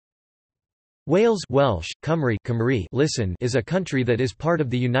Wales Welsh, Cymru listen is a country that is part of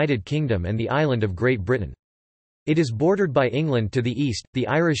the United Kingdom and the island of Great Britain. It is bordered by England to the east, the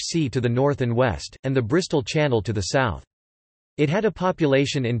Irish Sea to the north and west, and the Bristol Channel to the south. It had a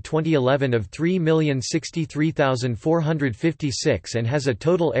population in 2011 of 3,063,456 and has a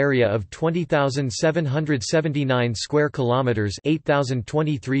total area of 20,779 square kilometers,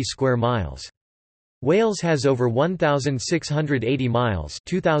 8,023 square miles. Wales has over 1,680 miles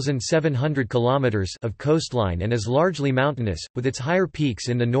 (2,700 kilometers) of coastline and is largely mountainous, with its higher peaks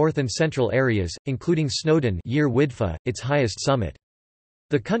in the north and central areas, including Snowdon, its highest summit.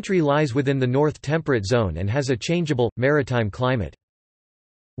 The country lies within the North Temperate Zone and has a changeable, maritime climate.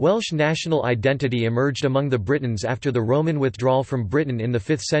 Welsh national identity emerged among the Britons after the Roman withdrawal from Britain in the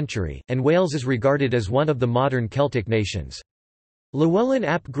 5th century, and Wales is regarded as one of the modern Celtic nations. Llewellyn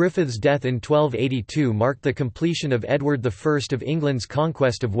ap Griffith's death in 1282 marked the completion of Edward I of England's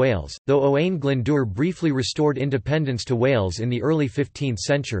conquest of Wales, though Owain Glyndŵr briefly restored independence to Wales in the early 15th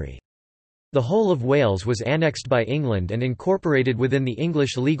century. The whole of Wales was annexed by England and incorporated within the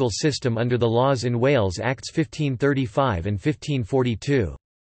English legal system under the Laws in Wales Acts 1535 and 1542.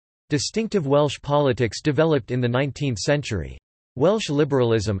 Distinctive Welsh politics developed in the 19th century. Welsh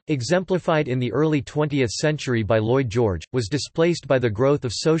liberalism, exemplified in the early 20th century by Lloyd George, was displaced by the growth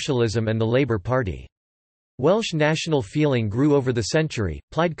of socialism and the Labour Party. Welsh national feeling grew over the century.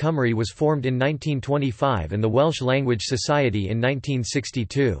 Plaid Cymru was formed in 1925 and the Welsh Language Society in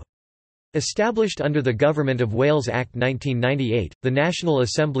 1962. Established under the Government of Wales Act 1998, the National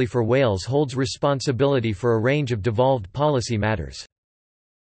Assembly for Wales holds responsibility for a range of devolved policy matters.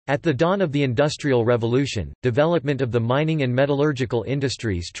 At the dawn of the Industrial Revolution, development of the mining and metallurgical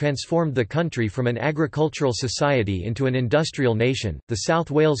industries transformed the country from an agricultural society into an industrial nation. The South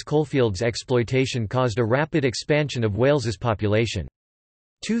Wales coalfields exploitation caused a rapid expansion of Wales's population.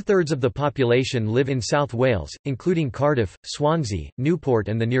 Two-thirds of the population live in South Wales, including Cardiff, Swansea, Newport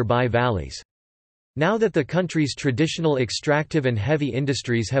and the nearby valleys. Now that the country's traditional extractive and heavy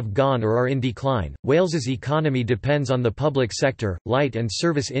industries have gone or are in decline, Wales's economy depends on the public sector, light and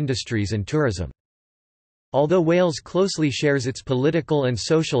service industries and tourism. Although Wales closely shares its political and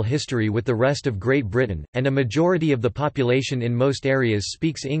social history with the rest of Great Britain, and a majority of the population in most areas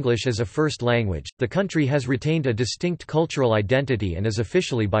speaks English as a first language, the country has retained a distinct cultural identity and is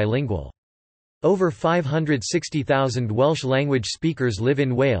officially bilingual. Over 560,000 Welsh language speakers live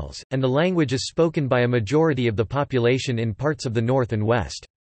in Wales, and the language is spoken by a majority of the population in parts of the north and west.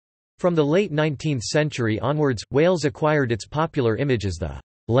 From the late 19th century onwards, Wales acquired its popular image as the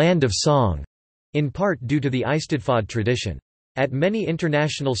 «land of song», in part due to the Eisteddfod tradition. At many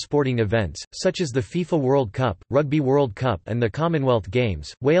international sporting events, such as the FIFA World Cup, Rugby World Cup and the Commonwealth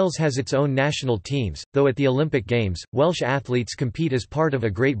Games, Wales has its own national teams, though at the Olympic Games, Welsh athletes compete as part of a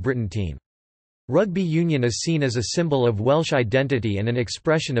Great Britain team. Rugby union is seen as a symbol of Welsh identity and an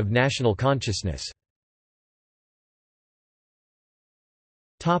expression of national consciousness.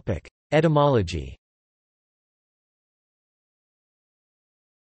 Etymology.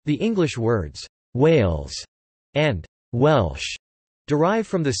 The English words «Wales» and «Welsh» derive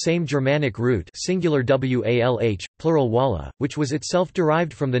from the same Germanic root singular walh, plural walla, which was itself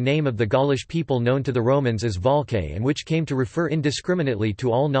derived from the name of the Gaulish people known to the Romans as Volcae and which came to refer indiscriminately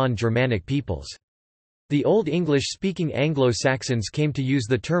to all non-Germanic peoples. The Old English-speaking Anglo-Saxons came to use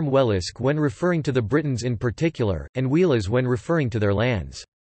the term Welisk when referring to the Britons in particular, and Whelas when referring to their lands.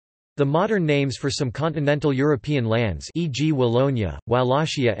 The modern names for some continental European lands, e.g. Wallonia,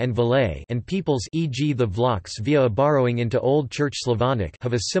 Wallachia and Valais, and peoples, e.g. the Vlachs via a borrowing into Old Church Slavonic,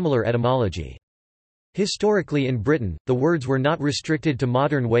 have a similar etymology. Historically in Britain, the words were not restricted to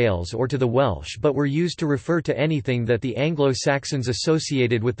modern Wales or to the Welsh but were used to refer to anything that the Anglo-Saxons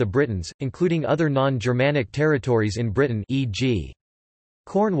associated with the Britons, including other non-Germanic territories in Britain, e.g.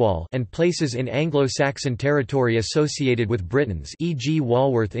 Cornwall, and places in Anglo-Saxon territory associated with Britons, e.g.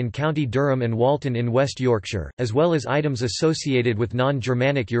 Walworth in County Durham and Walton in West Yorkshire, as well as items associated with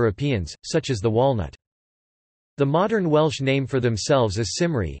non-Germanic Europeans, such as the walnut. The modern Welsh name for themselves is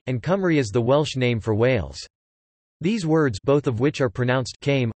Cymru, and Cymru is the Welsh name for Wales. These words, both of which are pronounced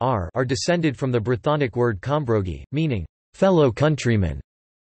came, are descended from the Brythonic word combrogi, meaning fellow countrymen.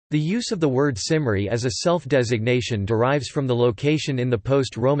 The use of the word Cymru as a self-designation derives from the location in the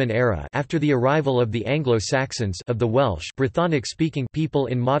post-Roman era after the arrival of the Anglo-Saxons of the Welsh Brythonic-speaking people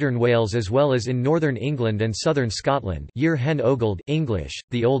in modern Wales as well as in northern England and southern Scotland Yr Hen Ogledd English,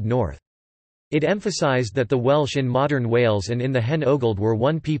 the Old North. It emphasised that the Welsh in modern Wales and in the Hen Ogledd were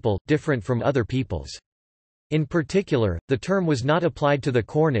one people, different from other peoples. In particular, the term was not applied to the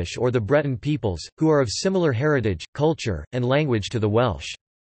Cornish or the Breton peoples, who are of similar heritage, culture, and language to the Welsh.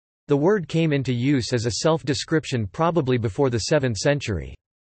 The word came into use as a self-description probably before the 7th century.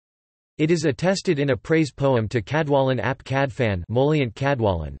 It is attested in a praise poem to Cadwallon ap Cadfan Moliant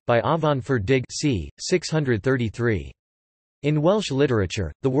Cadwallon, by Avon for Dig c. 633. In Welsh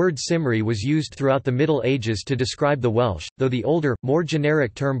literature, the word Cymru was used throughout the Middle Ages to describe the Welsh, though the older, more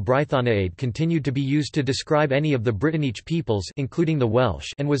generic term Brythoniaid continued to be used to describe any of the Brittonic peoples including the Welsh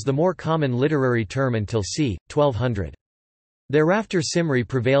and was the more common literary term until c. 1200. Thereafter Cymru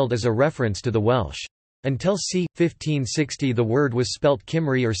prevailed as a reference to the Welsh. Until c. 1560 the word was spelt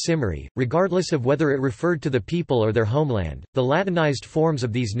Cymri or Cymri, regardless of whether it referred to the people or their homeland. The Latinized forms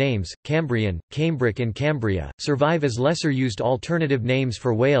of these names, Cambrian, Cambric and Cambria, survive as lesser-used alternative names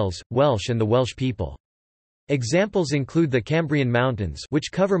for Wales, Welsh and the Welsh people. Examples include the Cambrian Mountains,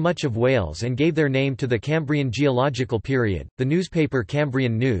 which cover much of Wales and gave their name to the Cambrian geological period, the newspaper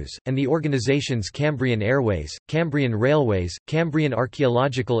Cambrian News, and the organizations Cambrian Airways, Cambrian Railways, Cambrian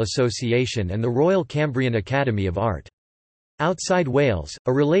Archaeological Association and the Royal Cambrian Academy of Art. Outside Wales,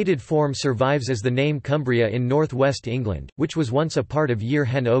 a related form survives as the name Cumbria in northwest England, which was once a part of Yr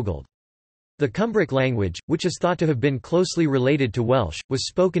Hen Ogledd. The Cumbric language, which is thought to have been closely related to Welsh, was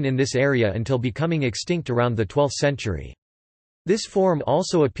spoken in this area until becoming extinct around the 12th century. This form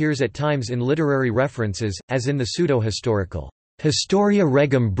also appears at times in literary references, as in the pseudo-historical Historia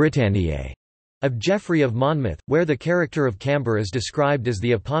Regum Britanniae of Geoffrey of Monmouth, where the character of Camber is described as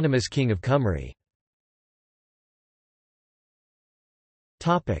the eponymous king of Cymru.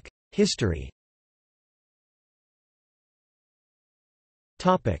 History.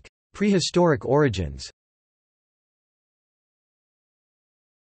 Prehistoric origins.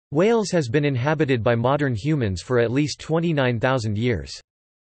 Wales has been inhabited by modern humans for at least 29,000 years.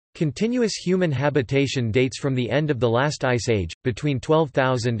 Continuous human habitation dates from the end of the last ice age, between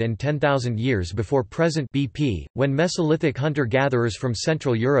 12,000 and 10,000 years before present BP, when Mesolithic hunter-gatherers from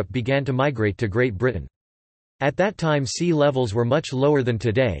Central Europe began to migrate to Great Britain. At that time sea levels were much lower than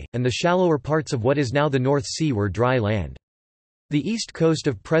today, and the shallower parts of what is now the North Sea were dry land. The east coast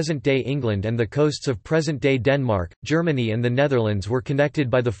of present-day England and the coasts of present-day Denmark, Germany and the Netherlands were connected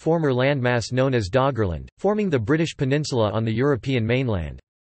by the former landmass known as Doggerland, forming the British Peninsula on the European mainland.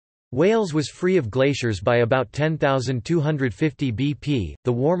 Wales was free of glaciers by about 10,250 BP,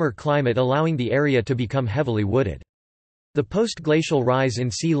 the warmer climate allowing the area to become heavily wooded. The post-glacial rise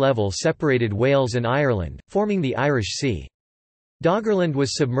in sea level separated Wales and Ireland, forming the Irish Sea. Doggerland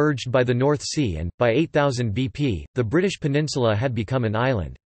was submerged by the North Sea and, by 8000 BP, the British Peninsula had become an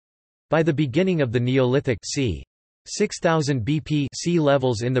island. By the beginning of the Neolithic c. 6000 BP sea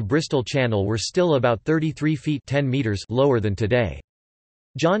levels in the Bristol Channel were still about 33 feet 10 meters lower than today.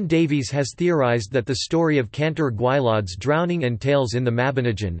 John Davies has theorised that the story of Cantor Gwaelod's drowning entails in the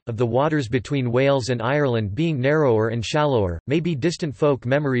Mabinogion, of the waters between Wales and Ireland being narrower and shallower, may be distant folk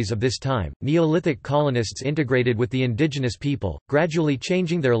memories of this time. Neolithic colonists integrated with the indigenous people, gradually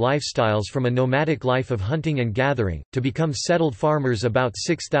changing their lifestyles from a nomadic life of hunting and gathering, to become settled farmers about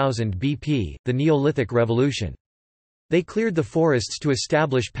 6000 BP, the Neolithic Revolution. They cleared the forests to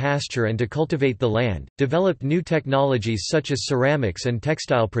establish pasture and to cultivate the land, developed new technologies such as ceramics and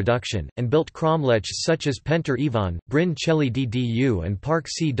textile production, and built cromlechs such as Pentre Ifan, Bryn Celli Ddu and Park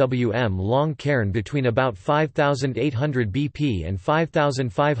Cwm Long Cairn between about 5800 BP and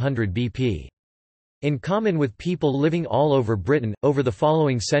 5500 BP. In common with people living all over Britain, over the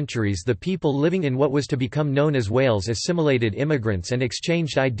following centuries the people living in what was to become known as Wales assimilated immigrants and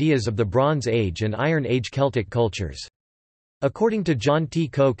exchanged ideas of the Bronze Age and Iron Age Celtic cultures. According to John T.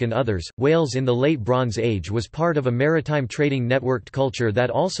 Coke and others, Wales in the Late Bronze Age was part of a maritime trading networked culture that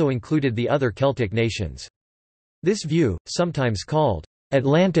also included the other Celtic nations. This view, sometimes called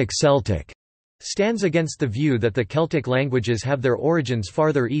Atlantic Celtic, stands against the view that the Celtic languages have their origins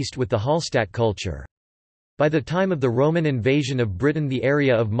farther east with the Hallstatt culture. By the time of the Roman invasion of Britain the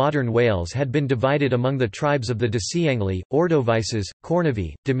area of modern Wales had been divided among the tribes of the Desiangli, Ordovices,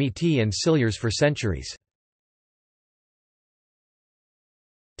 Cornevi, Demeti and Silures for centuries.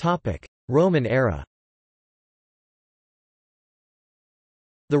 Roman era.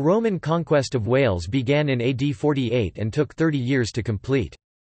 The Roman conquest of Wales began in AD 48 and took 30 years to complete.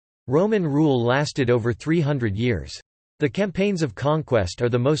 Roman rule lasted over 300 years. The campaigns of conquest are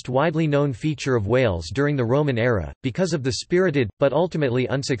the most widely known feature of Wales during the Roman era, because of the spirited, but ultimately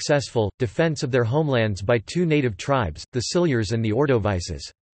unsuccessful, defence of their homelands by two native tribes, the Silures and the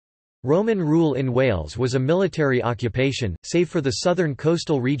Ordovices. Roman rule in Wales was a military occupation, save for the southern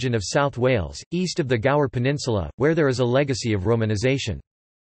coastal region of South Wales, east of the Gower Peninsula, where there is a legacy of Romanisation.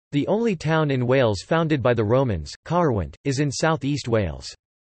 The only town in Wales founded by the Romans, Caerwent, is in south-east Wales.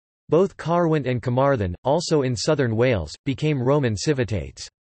 Both Caerwent and Carmarthen, also in southern Wales, became Roman civitates.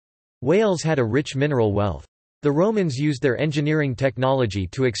 Wales had a rich mineral wealth. The Romans used their engineering technology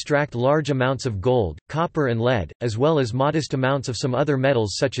to extract large amounts of gold, copper and lead, as well as modest amounts of some other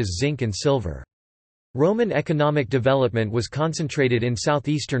metals such as zinc and silver. Roman economic development was concentrated in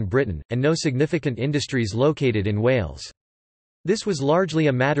southeastern Britain, and no significant industries located in Wales. This was largely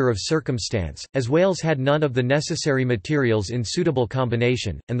a matter of circumstance, as Wales had none of the necessary materials in suitable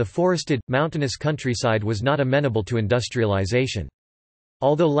combination, and the forested, mountainous countryside was not amenable to industrialisation.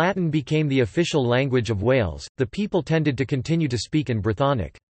 Although Latin became the official language of Wales, the people tended to continue to speak in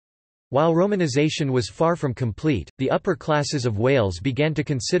Brythonic. While Romanisation was far from complete, the upper classes of Wales began to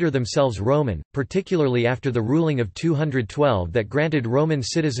consider themselves Roman, particularly after the ruling of 212 that granted Roman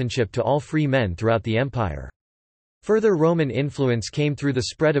citizenship to all free men throughout the empire. Further Roman influence came through the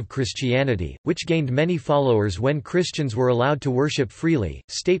spread of Christianity, which gained many followers when Christians were allowed to worship freely.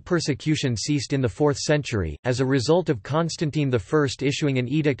 State persecution ceased in the 4th century, as a result of Constantine I issuing an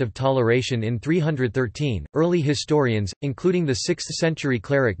Edict of Toleration in 313. Early historians, including the 6th century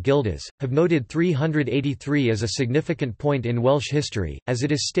cleric Gildas, have noted 383 as a significant point in Welsh history, as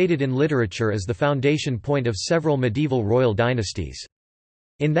it is stated in literature as the foundation point of several medieval royal dynasties.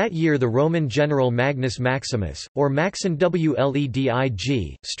 In that year the Roman general Magnus Maximus, or Maxen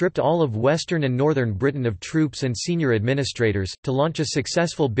Wledig, stripped all of western and northern Britain of troops and senior administrators, to launch a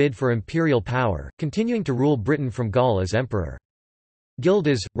successful bid for imperial power, continuing to rule Britain from Gaul as emperor.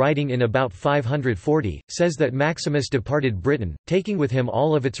 Gildas, writing in about 540, says that Maximus departed Britain, taking with him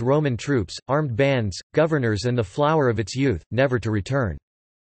all of its Roman troops, armed bands, governors and the flower of its youth, never to return.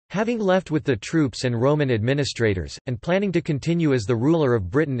 Having left with the troops and Roman administrators, and planning to continue as the ruler of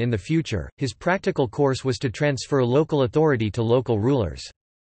Britain in the future, his practical course was to transfer local authority to local rulers.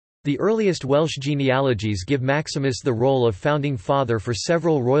 The earliest Welsh genealogies give Maximus the role of founding father for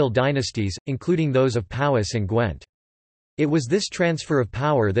several royal dynasties, including those of Powys and Gwent. It was this transfer of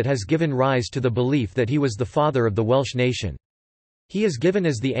power that has given rise to the belief that he was the father of the Welsh nation. He is given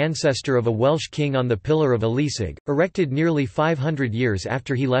as the ancestor of a Welsh king on the Pillar of Elisig, erected nearly 500 years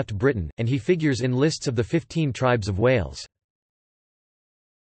after he left Britain, and he figures in lists of the 15 tribes of Wales.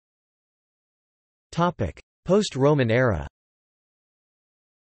 Post-Roman era.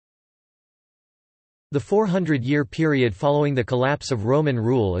 The 400-year period following the collapse of Roman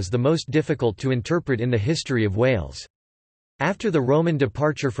rule is the most difficult to interpret in the history of Wales. After the Roman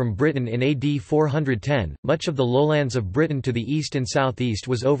departure from Britain in AD 410, much of the lowlands of Britain to the east and southeast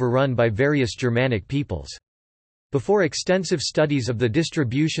was overrun by various Germanic peoples. Before extensive studies of the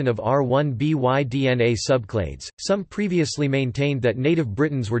distribution of R1b-Y-DNA subclades, some previously maintained that native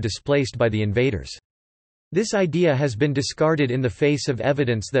Britons were displaced by the invaders. This idea has been discarded in the face of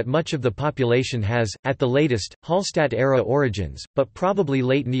evidence that much of the population has, at the latest, Hallstatt-era origins, but probably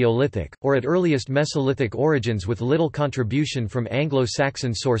late Neolithic, or at earliest Mesolithic origins with little contribution from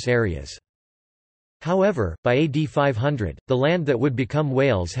Anglo-Saxon source areas. However, by AD 500, the land that would become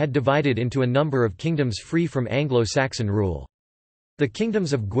Wales had divided into a number of kingdoms free from Anglo-Saxon rule. The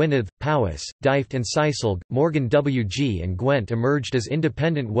kingdoms of Gwynedd, Powys, Dyfed and Saesilg, Morgan WG and Gwent emerged as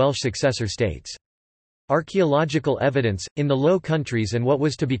independent Welsh successor states. Archaeological evidence, in the Low Countries and what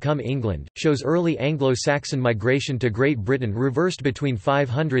was to become England, shows early Anglo-Saxon migration to Great Britain reversed between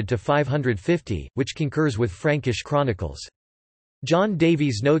 500 to 550, which concurs with Frankish chronicles. John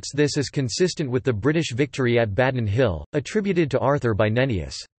Davies notes this as consistent with the British victory at Badon Hill, attributed to Arthur by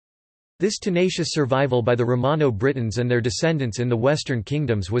Nennius. This tenacious survival by the Romano-Britons and their descendants in the Western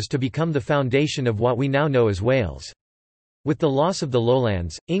kingdoms was to become the foundation of what we now know as Wales. With the loss of the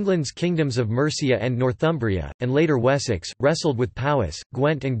lowlands, England's kingdoms of Mercia and Northumbria, and later Wessex, wrestled with Powys,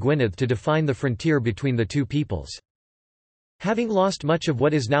 Gwent and Gwynedd to define the frontier between the two peoples. Having lost much of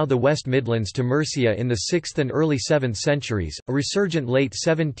what is now the West Midlands to Mercia in the 6th and early 7th centuries, a resurgent late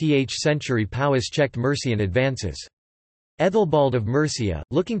 7th century Powys checked Mercian advances. Ethelbald of Mercia,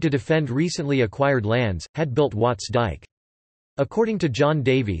 looking to defend recently acquired lands, had built Wat's Dyke. According to John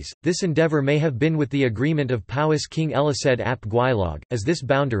Davies, this endeavour may have been with the agreement of Powys King Elised ap Gwaelog, as this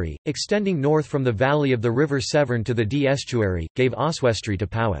boundary, extending north from the valley of the River Severn to the Dee estuary, gave Oswestry to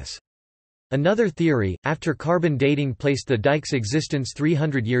Powys. Another theory, after carbon dating placed the dike's existence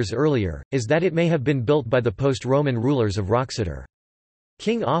 300 years earlier, is that it may have been built by the post-Roman rulers of Wroxeter.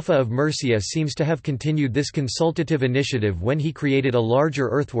 King Offa of Mercia seems to have continued this consultative initiative when he created a larger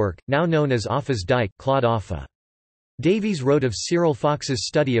earthwork, now known as Offa's Dyke, Clod Offa. Davies wrote of Cyril Fox's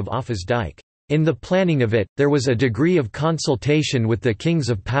study of Offa's Dyke, "In the planning of it, there was a degree of consultation with the kings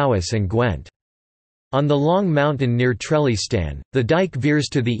of Powys and Gwent. On the long mountain near Trellistan, the dyke veers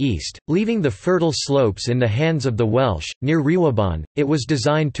to the east, leaving the fertile slopes in the hands of the Welsh. Near Rhiwabon, it was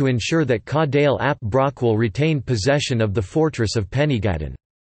designed to ensure that Cadail ap Brockwell retained possession of the fortress of Penygadon.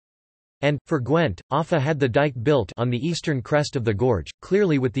 and, for Gwent, Offa had the dyke built on the eastern crest of the gorge,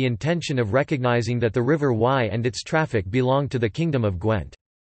 clearly with the intention of recognizing that the River Wye and its traffic belonged to the Kingdom of Gwent.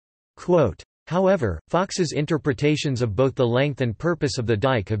 Quote, however, Fox's interpretations of both the length and purpose of the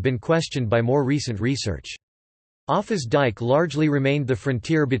dyke have been questioned by more recent research. Offa's dyke largely remained the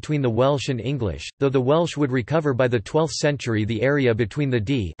frontier between the Welsh and English, though the Welsh would recover by the 12th century the area between the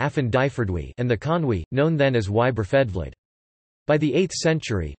Dee and the Conwy, known then as Wye Burfedvled. By the 8th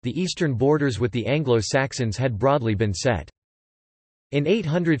century, the eastern borders with the Anglo-Saxons had broadly been set. In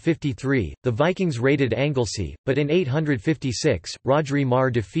 853, the Vikings raided Anglesey, but in 856, Rhodri Mar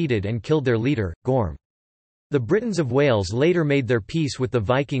defeated and killed their leader, Gorm. The Britons of Wales later made their peace with the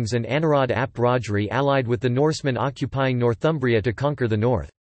Vikings, and Anarod ap Rhodri allied with the Norsemen occupying Northumbria to conquer the north.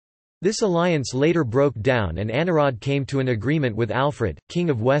 This alliance later broke down and Anarod came to an agreement with Alfred, King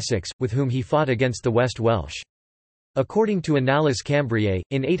of Wessex, with whom he fought against the West Welsh. According to Annales Cambriae,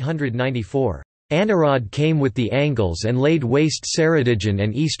 in 894, Anarod came with the Angles and laid waste Ceredigion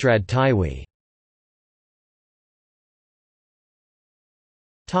and Eastrad Tywee.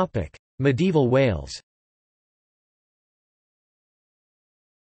 Medieval Wales.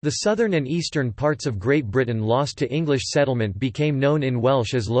 The southern and eastern parts of Great Britain lost to English settlement became known in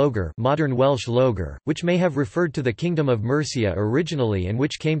Welsh as Logar, modern Welsh Logar, which may have referred to the Kingdom of Mercia originally and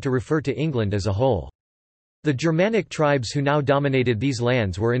which came to refer to England as a whole. The Germanic tribes who now dominated these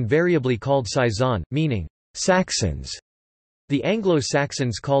lands were invariably called Saeson, meaning Saxons. The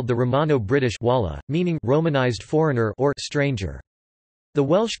Anglo-Saxons called the Romano-British Wala, meaning Romanized foreigner or stranger. The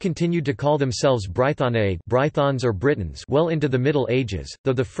Welsh continued to call themselves Brythonaidd, Brythons or Britons well into the Middle Ages,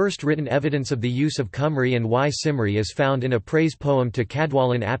 though the first written evidence of the use of Cymru and Wye Cymru is found in a praise poem to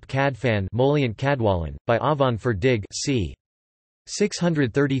Cadwallon ap Cadfan Moliant Cadwallon, by Avon for Dig c.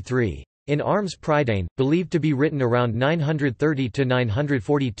 633. In Arms Prydain, believed to be written around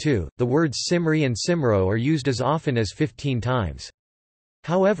 930–942, the words Cymru and Cymro are used as often as 15 times.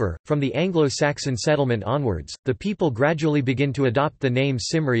 However, from the Anglo-Saxon settlement onwards, the people gradually begin to adopt the name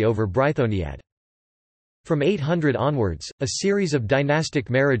Cymru over Brythoniad. From 800 onwards, a series of dynastic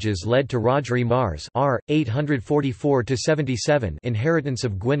marriages led to Rhodri Mar's r. 844–77 inheritance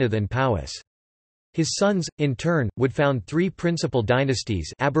of Gwynedd and Powys. His sons, in turn, would found three principal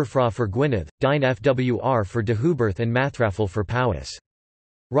dynasties: Aberfraw for Gwynedd, Dyn Fwr for Deheubarth and Mathrafel for Powys.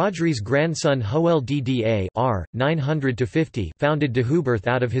 Rhodri's grandson Hywel Dda r. 900–50 founded Deheubarth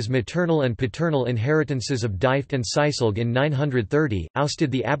out of his maternal and paternal inheritances of Dyfed and Syselg in 930, ousted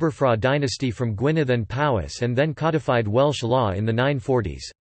the Aberfraw dynasty from Gwynedd and Powys and then codified Welsh law in the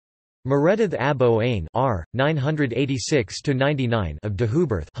 940s. Meredydd ab Owain r. 986–99 of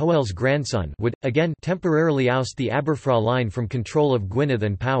Deheubarth, Hywel's grandson, would, again, temporarily oust the Aberfraw line from control of Gwynedd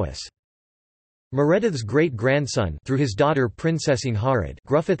and Powys. Meredydd's great-grandson through his daughter Princess Ingharad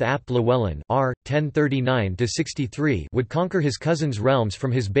Gruffydd ap Llywelyn r. 1039–63 would conquer his cousin's realms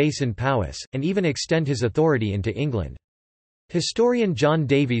from his base in Powys, and even extend his authority into England. Historian John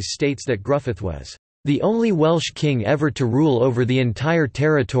Davies states that Gruffydd was the only Welsh king ever to rule over the entire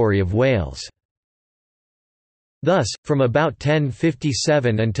territory of Wales. Thus, from about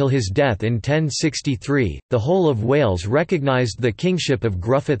 1057 until his death in 1063, the whole of Wales recognised the kingship of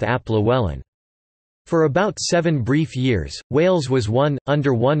Gruffydd ap Llywelyn. For about 7 brief years, Wales was one,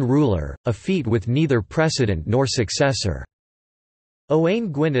 under one ruler, a feat with neither precedent nor successor.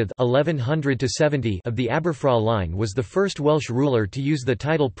 Owain Gwynedd (1100–70) of the Aberfraw line was the first Welsh ruler to use the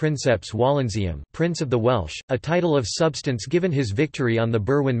title Princeps Wallensium, Prince of the Welsh, a title of substance given his victory on the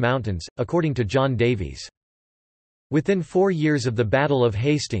Berwyn Mountains, according to John Davies. Within 4 years of the Battle of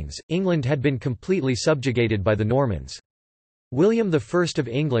Hastings, England had been completely subjugated by the Normans. William I of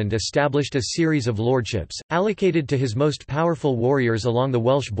England established a series of lordships, allocated to his most powerful warriors along the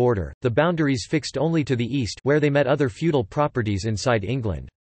Welsh border, the boundaries fixed only to the east where they met other feudal properties inside England.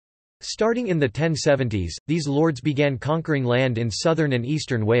 Starting in the 1070s, these lords began conquering land in southern and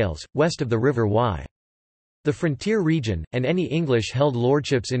eastern Wales, west of the River Wye. The frontier region, and any English-held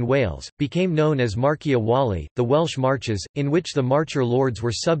lordships in Wales, became known as Marcia Wally, the Welsh Marches, in which the Marcher lords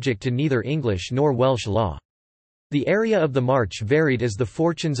were subject to neither English nor Welsh law. The area of the March varied as the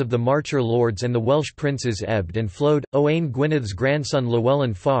fortunes of the Marcher lords and the Welsh princes ebbed and flowed. Owain Gwyned's grandson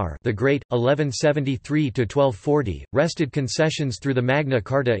Llywelyn Fawr the Great, 1173–1240, wrested concessions through the Magna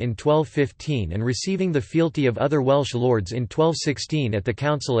Carta in 1215 and receiving the fealty of other Welsh lords in 1216 at the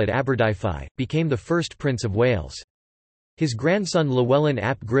council at Aberdyfi, became the first Prince of Wales. His grandson Llywelyn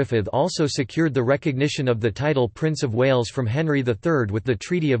ap Gruffydd also secured the recognition of the title Prince of Wales from Henry III with the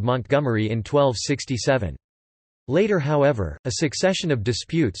Treaty of Montgomery in 1267. Later, however, a succession of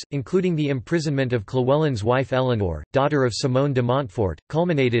disputes, including the imprisonment of Llywelyn's wife Eleanor, daughter of Simone de Montfort,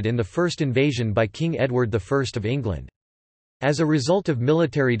 culminated in the first invasion by King Edward I of England. As a result of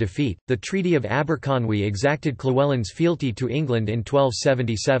military defeat, the Treaty of Aberconwy exacted Llywelyn's fealty to England in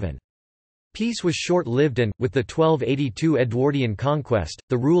 1277. Peace was short-lived and, with the 1282 Edwardian conquest,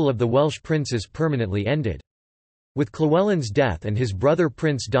 the rule of the Welsh princes permanently ended. With Llywelyn's death and his brother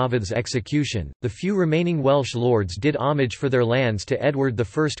Prince David's execution, the few remaining Welsh lords did homage for their lands to Edward I.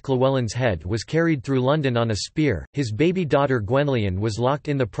 Llywelyn's head was carried through London on a spear, his baby daughter Gwenllian was locked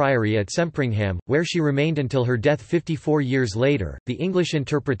in the priory at Sempringham, where she remained until her death 54 years later. The English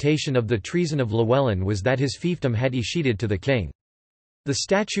interpretation of the treason of Llywelyn was that his fiefdom had escheated to the king. The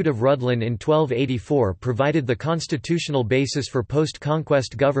Statute of Rhuddlan in 1284 provided the constitutional basis for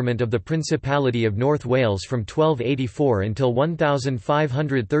post-conquest government of the Principality of North Wales from 1284 until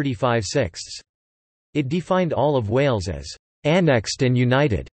 1535-6. It defined all of Wales as «annexed and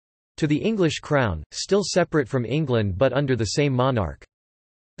united» to the English crown, still separate from England but under the same monarch.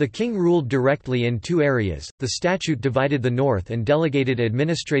 The king ruled directly in two areas. The statute divided the north and delegated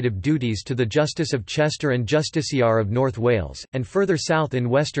administrative duties to the Justice of Chester and Justiciar of North Wales, and further south in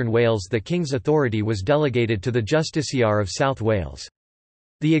Western Wales the king's authority was delegated to the Justiciar of South Wales.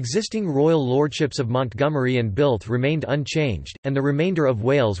 The existing royal lordships of Montgomery and Builth remained unchanged, and the remainder of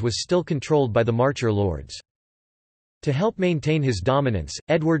Wales was still controlled by the Marcher lords. To help maintain his dominance,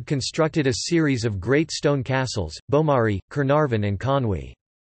 Edward constructed a series of great stone castles, Beaumari, Caernarvon and Conwy.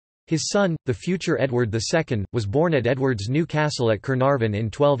 His son, the future Edward II, was born at Edward's new castle at Caernarvon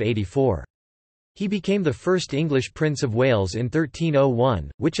in 1284. He became the first English Prince of Wales in 1301,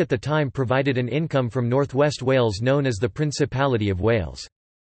 which at the time provided an income from northwest Wales known as the Principality of Wales.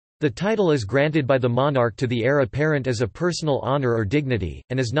 The title is granted by the monarch to the heir apparent as a personal honour or dignity,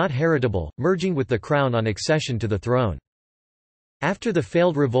 and is not heritable, merging with the crown on accession to the throne. After the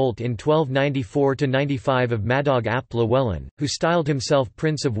failed revolt in 1294–95 of Madog ap Llywelyn, who styled himself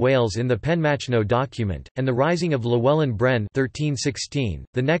Prince of Wales in the Penmachno document, and the rising of Llywelyn Bren 1316,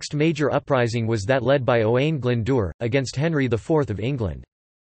 the next major uprising was that led by Owain Glyndŵr, against Henry IV of England.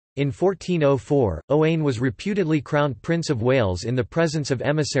 In 1404, Owain was reputedly crowned Prince of Wales in the presence of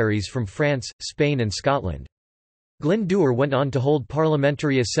emissaries from France, Spain and Scotland. Glyndŵr went on to hold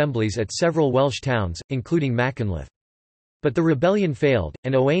parliamentary assemblies at several Welsh towns, including Machynlleth. But the rebellion failed,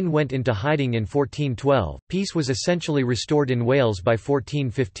 and Owain went into hiding in 1412. Peace was essentially restored in Wales by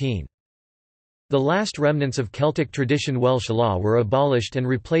 1415. The last remnants of Celtic tradition Welsh law were abolished and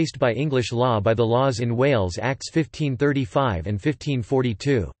replaced by English law by the Laws in Wales Acts 1535 and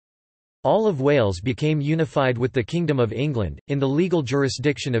 1542. All of Wales became unified with the Kingdom of England. In the legal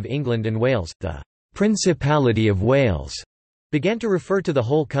jurisdiction of England and Wales, the Principality of Wales began to refer to the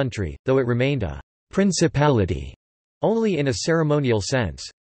whole country, though it remained a principality only in a ceremonial sense.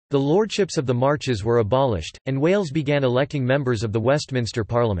 The lordships of the Marches were abolished, and Wales began electing members of the Westminster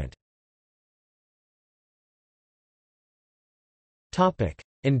Parliament.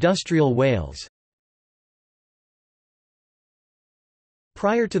 Industrial Wales.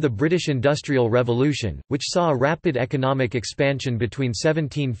 Prior to the British Industrial Revolution, which saw a rapid economic expansion between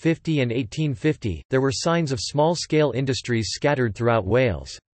 1750 and 1850, there were signs of small-scale industries scattered throughout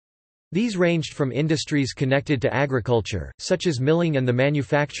Wales. These ranged from industries connected to agriculture, such as milling and the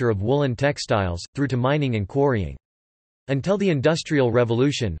manufacture of woolen textiles, through to mining and quarrying. Until the Industrial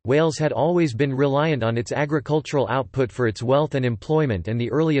Revolution, Wales had always been reliant on its agricultural output for its wealth and employment, and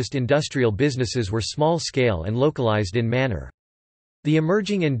the earliest industrial businesses were small-scale and localised in manner. The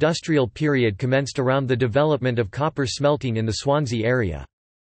emerging industrial period commenced around the development of copper smelting in the Swansea area.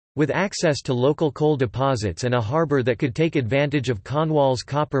 With access to local coal deposits and a harbour that could take advantage of Cornwall's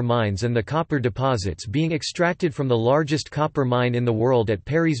copper mines and the copper deposits being extracted from the largest copper mine in the world at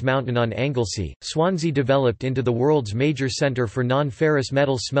Perry's Mountain on Anglesey, Swansea developed into the world's major centre for non-ferrous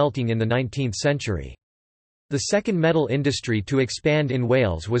metal smelting in the 19th century. The second metal industry to expand in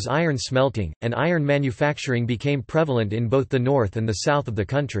Wales was iron smelting, and iron manufacturing became prevalent in both the north and the south of the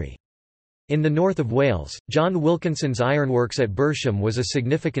country. In the north of Wales, John Wilkinson's ironworks at Bersham was a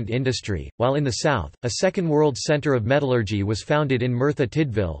significant industry, while in the south, a second world centre of metallurgy was founded in Merthyr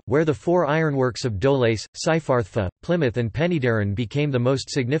Tydfil, where the four ironworks of Dowlais, Cyfarthfa, Plymouth and Penydarren became the most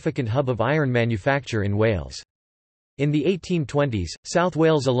significant hub of iron manufacture in Wales. In the 1820s, South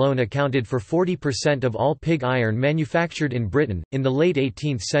Wales alone accounted for 40% of all pig iron manufactured in Britain. In the late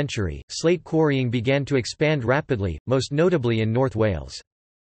 18th century, slate quarrying began to expand rapidly, most notably in North Wales.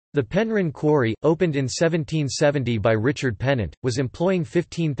 The Penrhyn Quarry, opened in 1770 by Richard Pennant, was employing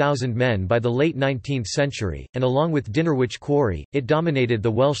 15,000 men by the late 19th century, and along with Dinnerwich Quarry, it dominated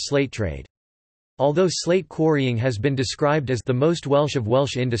the Welsh slate trade. Although slate quarrying has been described as the most Welsh of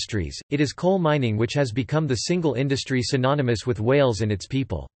Welsh industries, it is coal mining which has become the single industry synonymous with Wales and its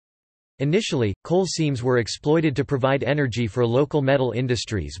people. Initially, coal seams were exploited to provide energy for local metal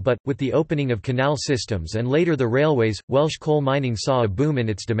industries but, with the opening of canal systems and later the railways, Welsh coal mining saw a boom in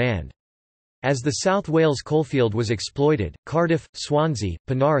its demand. As the South Wales coalfield was exploited, Cardiff, Swansea,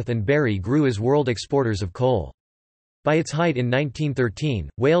 Penarth and Bury grew as world exporters of coal. By its height in 1913,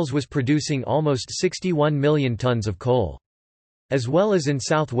 Wales was producing almost 61 million tonnes of coal. As well as in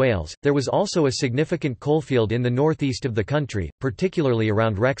South Wales, there was also a significant coalfield in the northeast of the country, particularly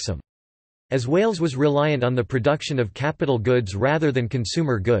around Wrexham. As Wales was reliant on the production of capital goods rather than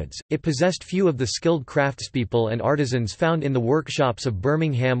consumer goods, it possessed few of the skilled craftspeople and artisans found in the workshops of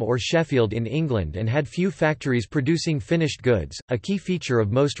Birmingham or Sheffield in England and had few factories producing finished goods, a key feature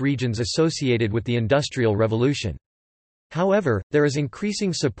of most regions associated with the Industrial Revolution. However, there is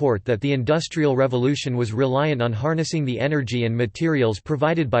increasing support that the Industrial Revolution was reliant on harnessing the energy and materials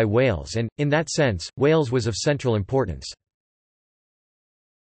provided by Wales and, in that sense, Wales was of central importance.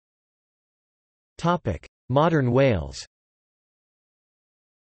 Modern Wales.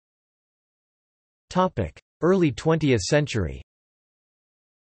 Early 20th century.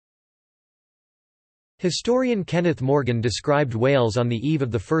 Historian Kenneth Morgan described Wales on the eve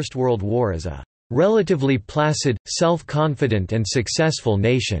of the First World War as a relatively placid, self-confident and successful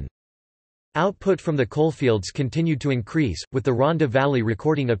nation. Output from the coalfields continued to increase, with the Rhondda Valley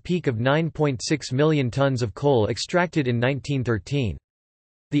recording a peak of 9.6 million tonnes of coal extracted in 1913.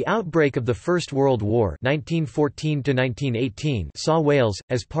 The outbreak of the First World War 1914–1918 saw Wales,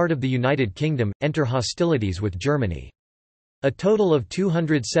 as part of the United Kingdom, enter hostilities with Germany. A total of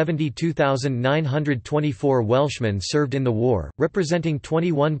 272,924 Welshmen served in the war, representing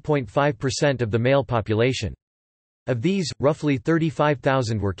 21.5% of the male population. Of these, roughly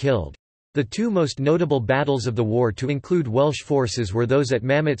 35,000 were killed. The two most notable battles of the war to include Welsh forces were those at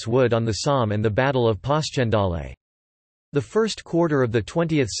Mametz Wood on the Somme and the Battle of Passchendaele. The first quarter of the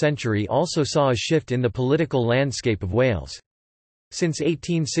 20th century also saw a shift in the political landscape of Wales. Since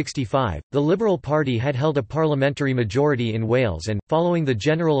 1865, the Liberal Party had held a parliamentary majority in Wales and, following the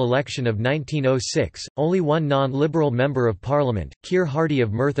general election of 1906, only one non-Liberal Member of Parliament, Keir Hardie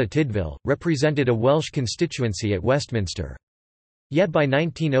of Merthyr Tydfil, represented a Welsh constituency at Westminster. Yet by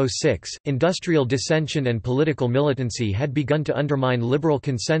 1906, industrial dissension and political militancy had begun to undermine Liberal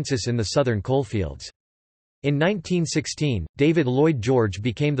consensus in the southern coalfields. In 1916, David Lloyd George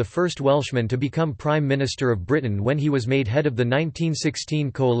became the first Welshman to become Prime Minister of Britain when he was made head of the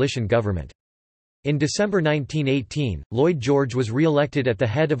 1916 coalition government. In December 1918, Lloyd George was re-elected at the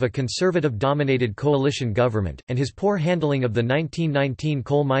head of a Conservative-dominated coalition government, and his poor handling of the 1919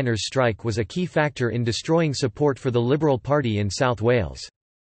 coal miners' strike was a key factor in destroying support for the Liberal Party in South Wales.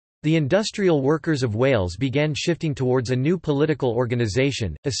 The industrial workers of Wales began shifting towards a new political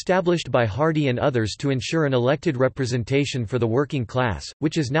organisation, established by Hardie and others to ensure an elected representation for the working class,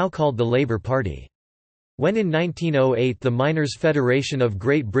 which is now called the Labour Party. When in 1908 the Miners' Federation of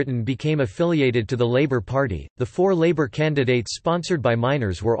Great Britain became affiliated to the Labour Party, the four Labour candidates sponsored by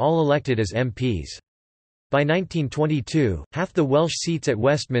miners were all elected as MPs. By 1922, half the Welsh seats at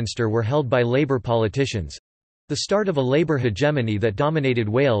Westminster were held by Labour politicians. The start of a Labour hegemony that dominated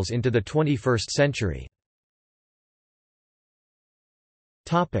Wales into the 21st century.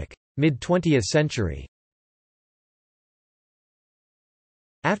 Mid-20th century.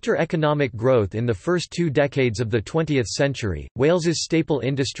 After economic growth in the first 2 decades of the 20th century, Wales's staple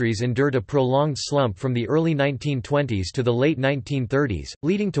industries endured a prolonged slump from the early 1920s to the late 1930s,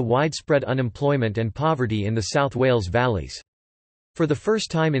 leading to widespread unemployment and poverty in the South Wales valleys. For the first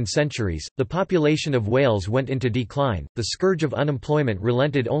time in centuries, the population of Wales went into decline. The scourge of unemployment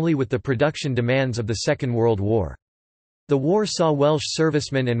relented only with the production demands of the Second World War. The war saw Welsh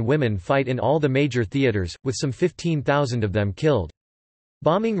servicemen and women fight in all the major theatres, with some 15,000 of them killed.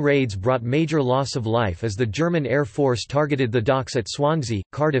 Bombing raids brought major loss of life as the German Air Force targeted the docks at Swansea,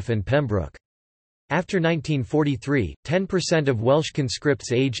 Cardiff and Pembroke. After 1943, 10% of Welsh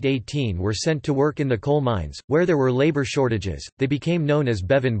conscripts aged 18 were sent to work in the coal mines, where there were labour shortages. They became known as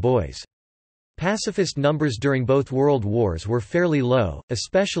Bevan Boys. Pacifist numbers during both world wars were fairly low,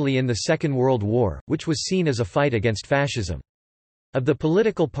 especially in the Second World War, which was seen as a fight against fascism. Of the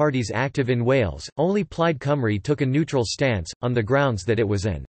political parties active in Wales, only Plaid Cymru took a neutral stance, on the grounds that it was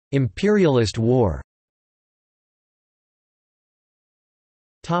an imperialist war.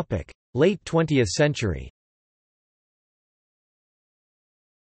 Late 20th century.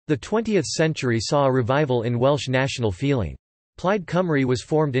 The 20th century saw a revival in Welsh national feeling. Plaid Cymru was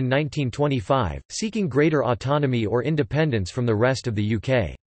formed in 1925, seeking greater autonomy or independence from the rest of the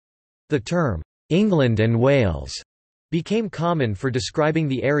UK. The term, "'England and Wales' became common for describing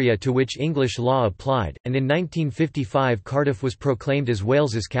the area to which English law applied, and in 1955 Cardiff was proclaimed as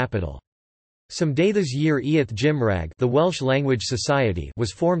Wales's capital. Somdathas Year Eath Gymrag, the Welsh Language Society,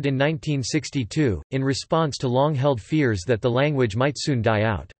 was formed in 1962, in response to long-held fears that the language might soon die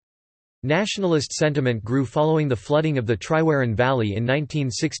out. Nationalist sentiment grew following the flooding of the Tryweryn Valley in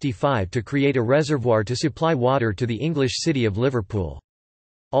 1965 to create a reservoir to supply water to the English city of Liverpool.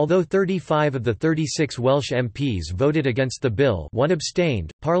 Although 35 of the 36 Welsh MPs voted against the bill, one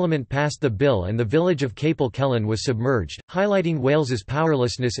abstained, Parliament passed the bill and the village of Capel Celyn was submerged, highlighting Wales's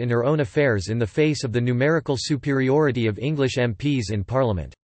powerlessness in her own affairs in the face of the numerical superiority of English MPs in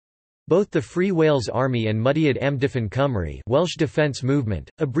Parliament. Both the Free Wales Army and Mudiad Amddiffyn Cymru Welsh Defence Movement,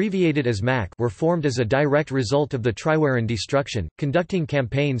 abbreviated as MAC, were formed as a direct result of the Tryweryn destruction, conducting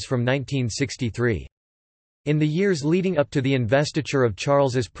campaigns from 1963. In the years leading up to the investiture of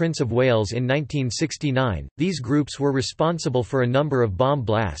Charles as Prince of Wales in 1969, these groups were responsible for a number of bomb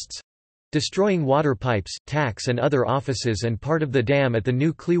blasts—destroying water pipes, tacks and other offices and part of the dam at the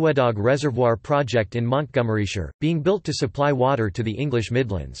new Clywedog Reservoir project in Montgomeryshire, being built to supply water to the English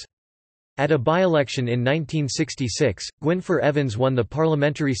Midlands. At a by-election in 1966, Gwynfor Evans won the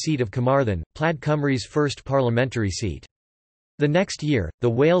parliamentary seat of Carmarthen, Plaid Cymru's first parliamentary seat. The next year, the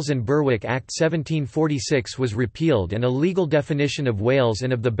Wales and Berwick Act 1746 was repealed and a legal definition of Wales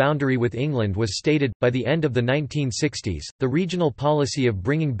and of the boundary with England was stated. By the end of the 1960s, the regional policy of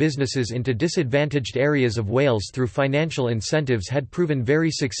bringing businesses into disadvantaged areas of Wales through financial incentives had proven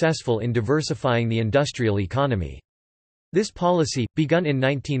very successful in diversifying the industrial economy. This policy, begun in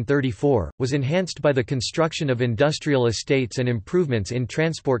 1934, was enhanced by the construction of industrial estates and improvements in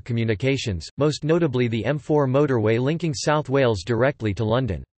transport communications, most notably the M4 motorway linking South Wales directly to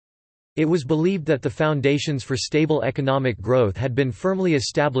London. It was believed that the foundations for stable economic growth had been firmly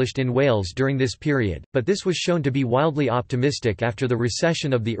established in Wales during this period, but this was shown to be wildly optimistic after the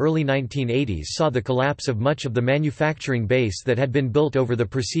recession of the early 1980s saw the collapse of much of the manufacturing base that had been built over the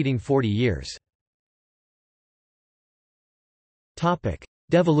preceding 40 years.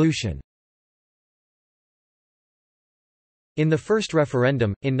 Devolution. In the first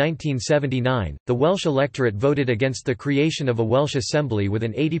referendum, in 1979, the Welsh electorate voted against the creation of a Welsh Assembly with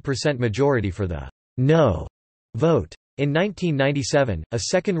an 80% majority for the «no» vote. In 1997, a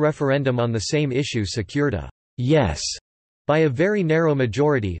second referendum on the same issue secured a «yes» by a very narrow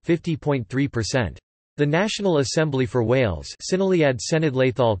majority 50.3%. The National Assembly for Wales was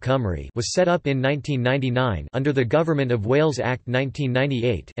set up in 1999 under the Government of Wales Act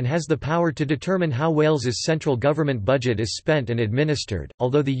 1998 and has the power to determine how Wales's central government budget is spent and administered,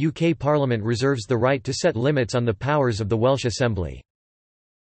 although the UK Parliament reserves the right to set limits on the powers of the Welsh Assembly.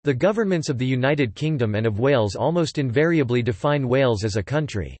 The governments of the United Kingdom and of Wales almost invariably define Wales as a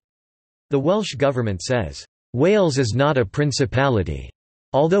country. The Welsh Government says, "Wales is not a principality.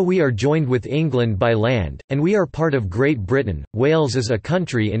 Although we are joined with England by land, and we are part of Great Britain, Wales is a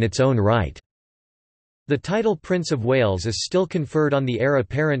country in its own right." The title Prince of Wales is still conferred on the heir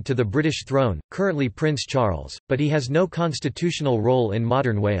apparent to the British throne, currently Prince Charles, but he has no constitutional role in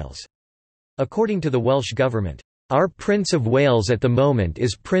modern Wales. According to the Welsh Government, "Our Prince of Wales at the moment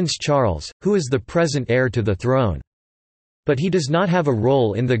is Prince Charles, who is the present heir to the throne. But he does not have a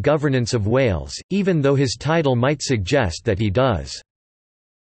role in the governance of Wales, even though his title might suggest that he does."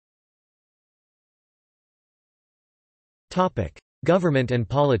 Government and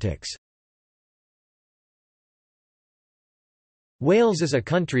politics. Wales is a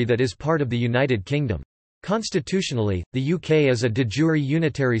country that is part of the United Kingdom. Constitutionally, the UK is a de jure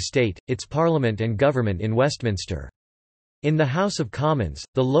unitary state, its parliament and government in Westminster. In the House of Commons,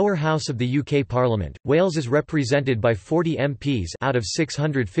 the lower house of the UK Parliament, Wales is represented by 40 MPs out of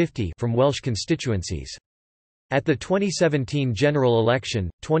 650 from Welsh constituencies. At the 2017 general election,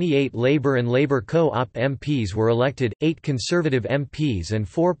 28 Labour and Labour co-op MPs were elected, 8 Conservative MPs and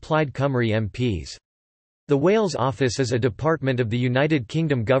 4 Plaid Cymru MPs. The Wales Office is a department of the United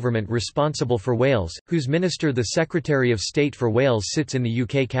Kingdom government responsible for Wales, whose minister the Secretary of State for Wales sits in the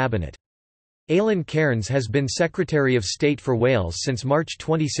UK Cabinet. Aileen Cairns has been Secretary of State for Wales since March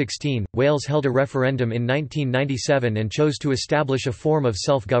 2016. Wales held a referendum in 1997 and chose to establish a form of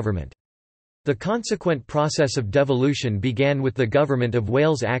self-government. The consequent process of devolution began with the Government of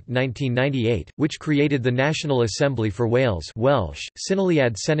Wales Act 1998, which created the National Assembly for Wales Welsh,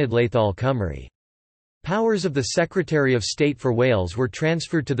 Syniad Cenedlaethol Cymru. Powers of the Secretary of State for Wales were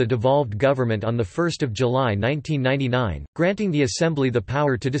transferred to the devolved government on 1 July 1999, granting the Assembly the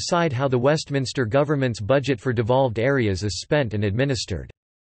power to decide how the Westminster government's budget for devolved areas is spent and administered.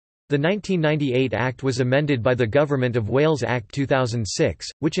 The 1998 Act was amended by the Government of Wales Act 2006,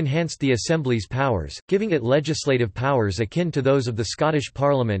 which enhanced the Assembly's powers, giving it legislative powers akin to those of the Scottish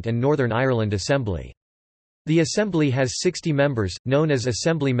Parliament and Northern Ireland Assembly. The Assembly has 60 members, known as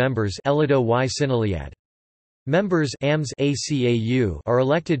Assembly members. Members are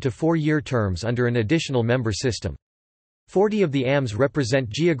elected to 4-year terms under an additional member system. 40 of the AMs represent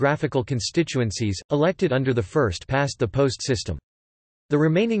geographical constituencies, elected under the first-past-the-post system. The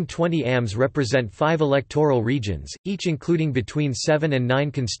remaining 20 AMs represent 5 electoral regions, each including between 7 and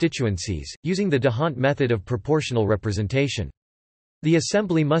 9 constituencies, using the D'Hondt method of proportional representation. The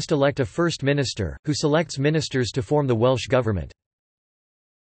Assembly must elect a First Minister, who selects ministers to form the Welsh Government.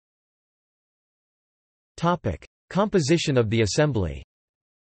 Composition of the Assembly.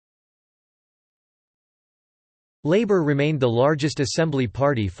 Labour remained the largest Assembly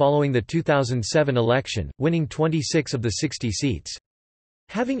party following the 2007 election, winning 26 of the 60 seats.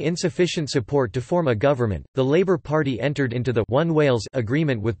 Having insufficient support to form a government, the Labour Party entered into the One Wales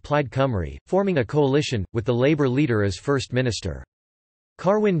agreement with Plaid Cymru, forming a coalition, with the Labour leader as First Minister.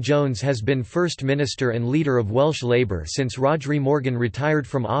 Carwyn Jones has been First Minister and leader of Welsh Labour since Rhodri Morgan retired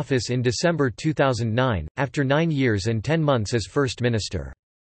from office in December 2009, after 9 years and 10 months as First Minister.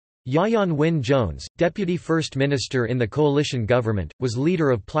 Ieuan Wyn Jones, Deputy First Minister in the coalition government, was leader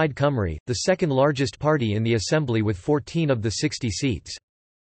of Plaid Cymru, the second largest party in the Assembly with 14 of the 60 seats.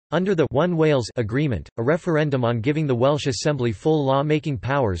 Under the One Wales agreement, a referendum on giving the Welsh Assembly full law-making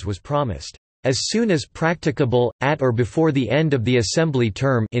powers was promised, as soon as practicable, at or before the end of the Assembly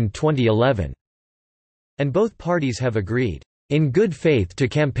term in 2011. And both parties have agreed, in good faith, to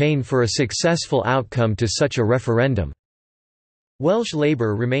campaign for a successful outcome to such a referendum. Welsh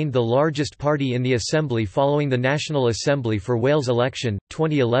Labour remained the largest party in the Assembly following the National Assembly for Wales election,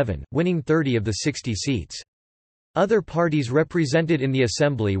 2011, winning 30 of the 60 seats. Other parties represented in the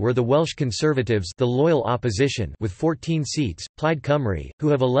Assembly were the Welsh Conservatives, the loyal opposition, with 14 seats, Plaid Cymru, who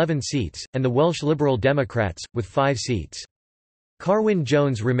have 11 seats, and the Welsh Liberal Democrats, with 5 seats. Carwyn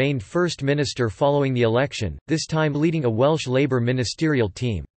Jones remained First Minister following the election, this time leading a Welsh Labour ministerial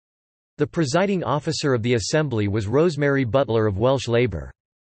team. The presiding officer of the Assembly was Rosemary Butler of Welsh Labour.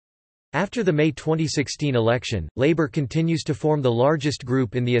 After the May 2016 election, Labour continues to form the largest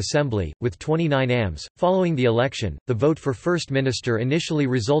group in the Assembly, with 29 AMs. Following the election, the vote for First Minister initially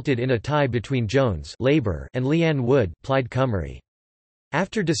resulted in a tie between Jones (Labour) and Leanne Wood (Plaid Cymru).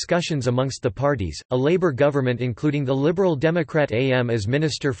 After discussions amongst the parties, a Labour government including the Liberal Democrat AM as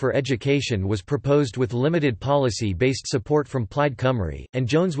Minister for Education was proposed with limited policy-based support from Plaid Cymru, and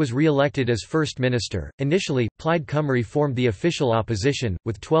Jones was re-elected as First Minister. Initially, Plaid Cymru formed the official opposition,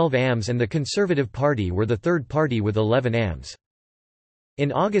 with 12 AMs, and the Conservative Party were the third party with 11 AMs.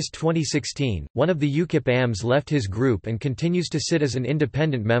 In August 2016, one of the UKIP AMs left his group and continues to sit as an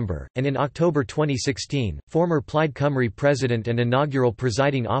independent member, and in October 2016, former Plaid Cymru president and inaugural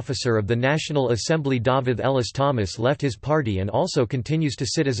presiding officer of the National Assembly Dafydd Ellis Thomas left his party and also continues to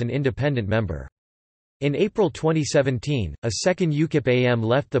sit as an independent member. In April 2017, a second UKIP AM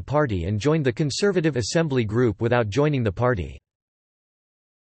left the party and joined the Conservative Assembly group without joining the party.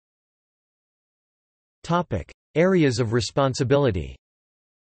 Areas of responsibility.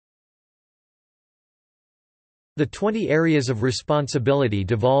 The 20 areas of responsibility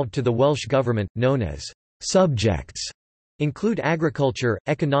devolved to the Welsh Government, known as subjects, include agriculture,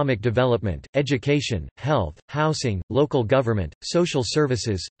 economic development, education, health, housing, local government, social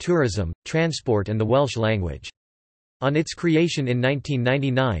services, tourism, transport and the Welsh language. On its creation in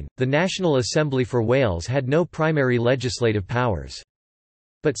 1999, the National Assembly for Wales had no primary legislative powers.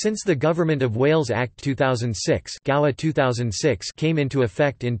 But since the Government of Wales Act 2006 came into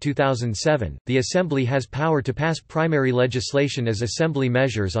effect in 2007, the Assembly has power to pass primary legislation as Assembly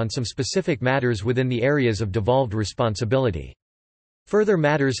measures on some specific matters within the areas of devolved responsibility. Further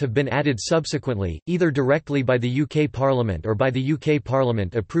matters have been added subsequently, either directly by the UK Parliament or by the UK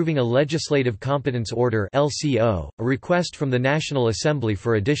Parliament approving a Legislative Competence Order (LCO), a request from the National Assembly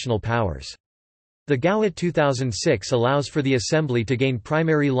for additional powers. The GAWA 2006 allows for the Assembly to gain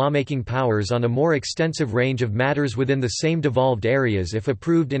primary lawmaking powers on a more extensive range of matters within the same devolved areas if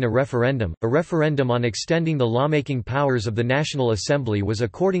approved in a referendum. A referendum on extending the lawmaking powers of the National Assembly was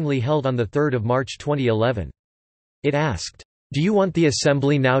accordingly held on 3 March 2011. It asked, "Do you want the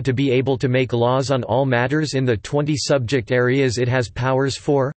Assembly now to be able to make laws on all matters in the 20 subject areas it has powers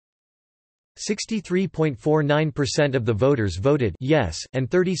for?" 63.49% of the voters voted yes, and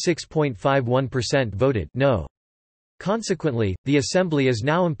 36.51% voted no. Consequently, the Assembly is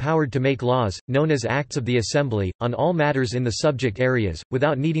now empowered to make laws, known as Acts of the Assembly, on all matters in the subject areas,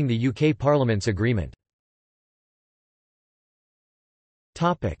 without needing the UK Parliament's agreement.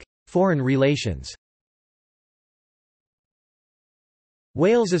 Foreign relations.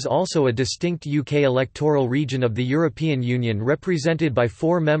 Wales is also a distinct UK electoral region of the European Union represented by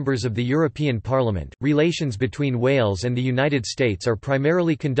 4 members of the European Parliament. Relations between Wales and the United States are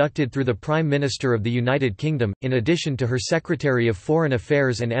primarily conducted through the Prime Minister of the United Kingdom, in addition to her Secretary of Foreign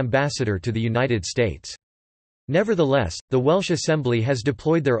Affairs and Ambassador to the United States. Nevertheless, the Welsh Assembly has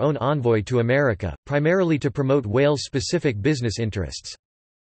deployed their own envoy to America, primarily to promote Wales-specific business interests.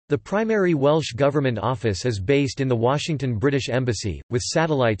 The primary Welsh Government office is based in the Washington British Embassy, with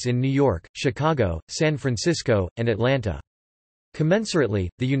satellites in New York, Chicago, San Francisco, and Atlanta. Commensurately,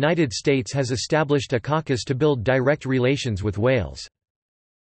 the United States has established a caucus to build direct relations with Wales.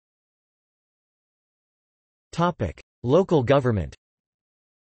 Local government.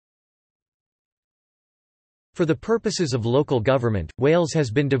 For the purposes of local government, Wales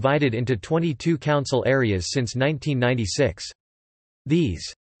has been divided into 22 council areas since 1996.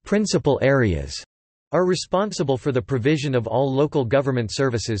 These principal areas are responsible for the provision of all local government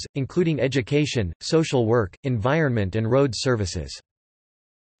services, including education, social work, environment and roads services.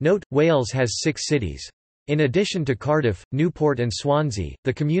 Note, Wales has 6 cities. In addition to Cardiff, Newport and Swansea,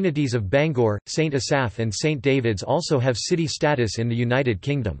 the communities of Bangor, St Asaph and St David's also have city status in the United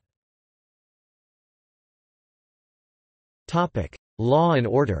Kingdom. Law and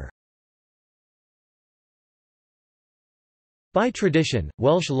order. By tradition,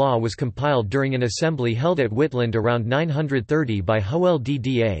 Welsh law was compiled during an assembly held at Whitland around 930 by Hywel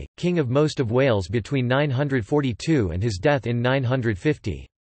Dda, King of most of Wales between 942 and his death in 950.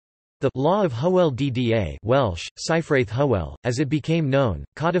 The Law of Hywel Dda Welsh, Cyfraith Hywel, as it became known,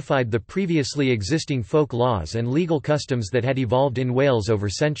 codified the previously existing folk laws and legal customs that had evolved in Wales over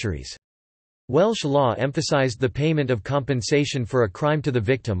centuries. Welsh law emphasised the payment of compensation for a crime to the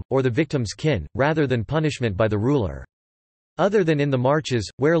victim, or the victim's kin, rather than punishment by the ruler. Other than in the Marches,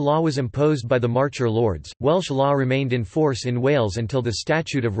 where law was imposed by the Marcher lords, Welsh law remained in force in Wales until the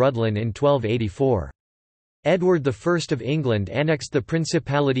Statute of Rhuddlan in 1284. Edward I of England annexed the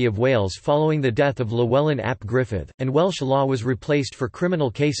Principality of Wales following the death of Llywelyn ap Gruffudd, and Welsh law was replaced for criminal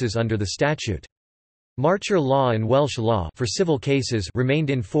cases under the statute. Marcher law and Welsh law for civil cases remained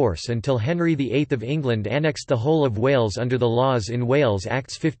in force until Henry VIII of England annexed the whole of Wales under the Laws in Wales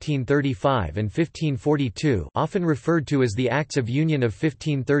Acts 1535 and 1542, often referred to as the Acts of Union of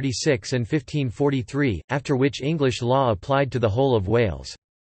 1536 and 1543, after which English law applied to the whole of Wales.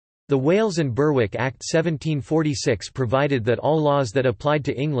 The Wales and Berwick Act 1746 provided that all laws that applied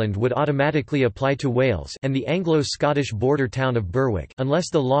to England would automatically apply to Wales and the Anglo-Scottish border town of Berwick unless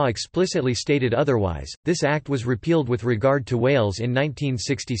the law explicitly stated otherwise. This act was repealed with regard to Wales in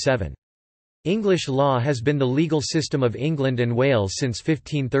 1967. English law has been the legal system of England and Wales since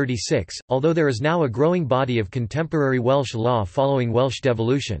 1536, although there is now a growing body of contemporary Welsh law following Welsh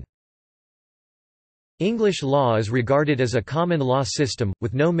devolution. English law is regarded as a common law system,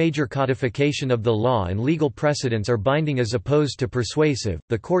 with no major codification of the law and legal precedents are binding as opposed to persuasive.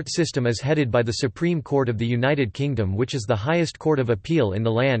 The court system is headed by the Supreme Court of the United Kingdom, which is the highest court of appeal in the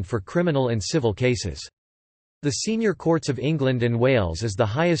land for criminal and civil cases. The Senior Courts of England and Wales is the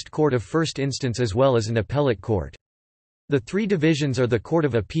highest court of first instance as well as an appellate court. The 3 divisions are the Court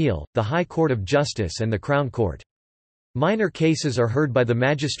of Appeal, the High Court of Justice and the Crown Court. Minor cases are heard by the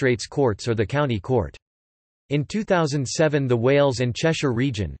Magistrates' Courts or the County Court. In 2007 the Wales and Cheshire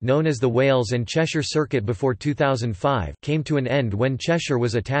region, known as the Wales and Cheshire Circuit before 2005, came to an end when Cheshire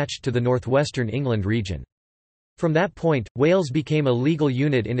was attached to the northwestern England region. From that point, Wales became a legal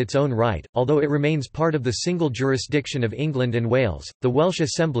unit in its own right, although it remains part of the single jurisdiction of England and Wales. The Welsh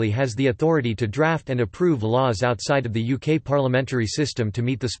Assembly has the authority to draft and approve laws outside of the UK parliamentary system to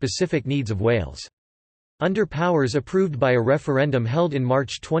meet the specific needs of Wales. Under powers approved by a referendum held in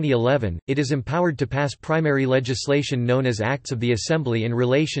March 2011, it is empowered to pass primary legislation known as Acts of the Assembly in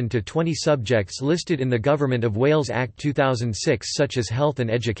relation to 20 subjects listed in the Government of Wales Act 2006 such as health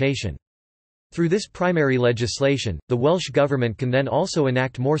and education. Through this primary legislation, the Welsh Government can then also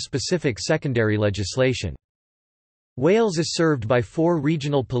enact more specific secondary legislation. Wales is served by 4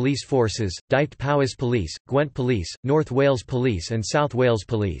 regional police forces, Dyfed Powys Police, Gwent Police, North Wales Police and South Wales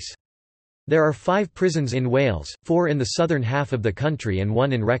Police. There are 5 prisons in Wales, 4 in the southern half of the country and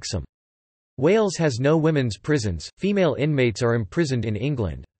 1 in Wrexham. Wales has no women's prisons, female inmates are imprisoned in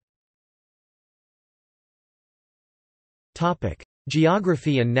England.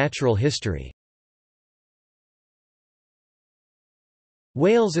 Geography and natural history.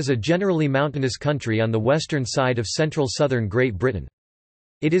 Wales is a generally mountainous country on the western side of central southern Great Britain.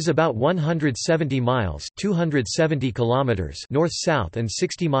 It is about 170 miles (270 kilometers) north-south and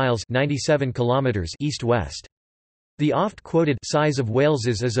 60 miles (97 kilometers) east-west. The oft-quoted size of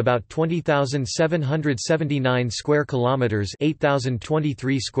Wales's is about 20,779 square kilometers,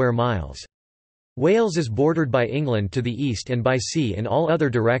 8,023 square miles. Wales is bordered by England to the east and by sea in all other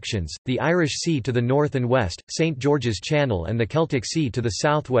directions, the Irish Sea to the north and west, St George's Channel and the Celtic Sea to the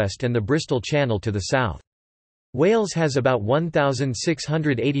southwest and the Bristol Channel to the south. Wales has about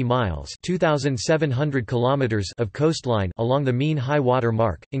 1,680 miles (2,700 kilometers) of coastline along the mean high water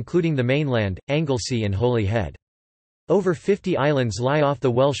mark, including the mainland, Anglesey and Holyhead. Over 50 islands lie off the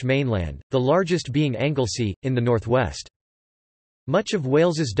Welsh mainland, the largest being Anglesey, in the northwest. Much of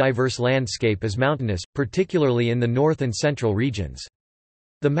Wales's diverse landscape is mountainous, particularly in the north and central regions.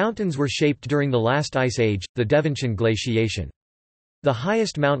 The mountains were shaped during the last ice age, the Devonian glaciation. The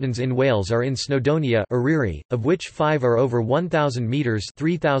highest mountains in Wales are in Snowdonia, of which 5 are over 1,000 metres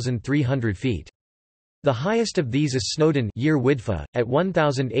 (3,300 feet). The highest of these is Snowdon at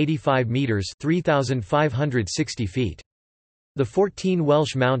 1,085 metres (3,560 feet). The 14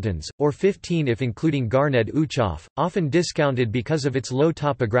 Welsh mountains, or 15 if including Garnedd Uwchaff, often discounted because of its low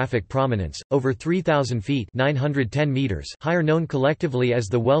topographic prominence, over 3,000 feet (910 meters) higher, known collectively as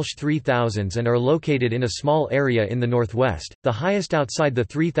the Welsh 3000s, and are located in a small area in the northwest. The highest outside the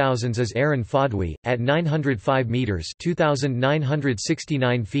 3000s is Erin Fodwy, at 905 metres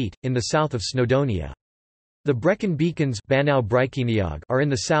 (2,969 feet), in the south of Snowdonia. The Brecon Beacons are in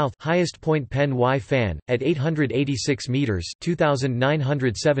the south, highest point Pen y Fan, at 886 metres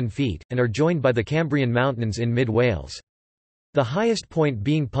 (2,907 feet), and are joined by the Cambrian Mountains in mid-Wales. The highest point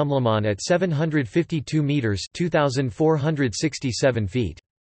being Pumlamon at 752 metres (2,467 feet).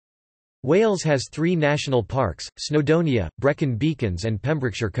 Wales has 3 national parks, Snowdonia, Brecon Beacons and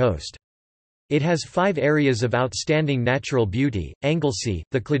Pembrokeshire Coast. It has 5 areas of outstanding natural beauty: Anglesey,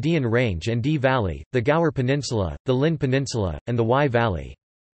 the Clydeian Range and Dee Valley, the Gower Peninsula, the Lynn Peninsula, and the Wye Valley.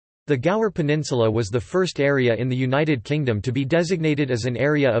 The Gower Peninsula was the first area in the United Kingdom to be designated as an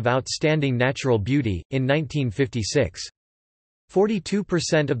area of outstanding natural beauty, in 1956.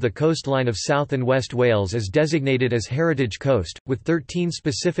 42% of the coastline of South and West Wales is designated as Heritage Coast, with 13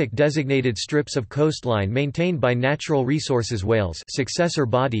 specific designated strips of coastline maintained by Natural Resources Wales, successor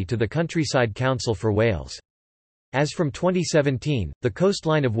body to the Countryside Council for Wales. As from 2017, the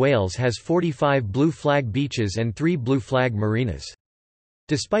coastline of Wales has 45 blue flag beaches and 3 blue flag marinas.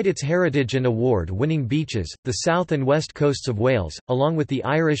 Despite its heritage and award-winning beaches, the south and west coasts of Wales, along with the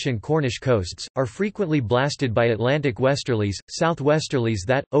Irish and Cornish coasts, are frequently blasted by Atlantic westerlies, southwesterlies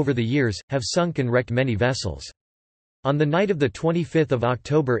that, over the years, have sunk and wrecked many vessels. On the night of 25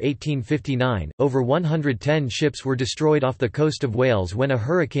 October 1859, over 110 ships were destroyed off the coast of Wales when a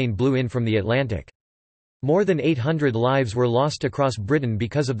hurricane blew in from the Atlantic. More than 800 lives were lost across Britain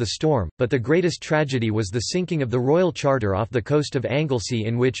because of the storm, but the greatest tragedy was the sinking of the Royal Charter off the coast of Anglesey,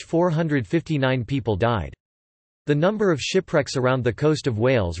 in which 459 people died. The number of shipwrecks around the coast of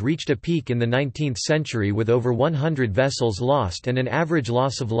Wales reached a peak in the 19th century, with over 100 vessels lost and an average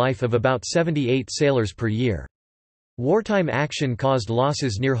loss of life of about 78 sailors per year. Wartime action caused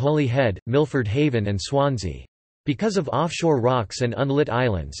losses near Holyhead, Milford Haven and Swansea. Because of offshore rocks and unlit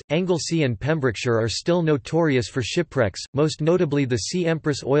islands, Anglesey and Pembrokeshire are still notorious for shipwrecks, most notably the Sea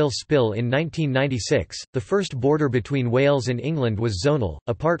Empress oil spill in 1996. The first border between Wales and England was zonal,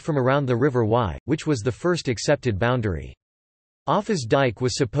 apart from around the River Wye, which was the first accepted boundary. Offa's Dyke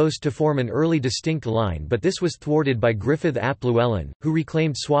was supposed to form an early distinct line, but this was thwarted by Griffith ap Llewellyn, who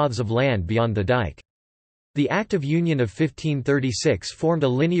reclaimed swaths of land beyond the dyke. The Act of Union of 1536 formed a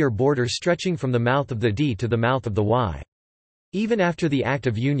linear border stretching from the mouth of the Dee to the mouth of the Wye. Even after the Act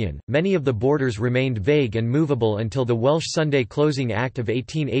of Union, many of the borders remained vague and movable until the Welsh Sunday Closing Act of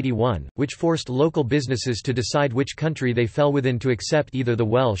 1881, which forced local businesses to decide which country they fell within to accept either the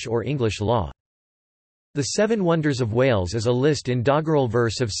Welsh or English law. The Seven Wonders of Wales is a list in doggerel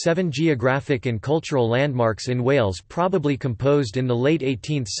verse of 7 geographic and cultural landmarks in Wales, probably composed in the late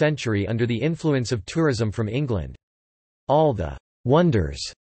 18th century under the influence of tourism from England. All the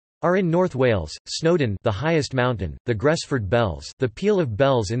wonders are in North Wales: Snowdon, the highest mountain; the Gresford Bells, the peal of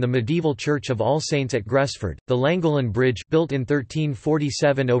bells in the medieval Church of All Saints at Gresford; the Llangollen Bridge, built in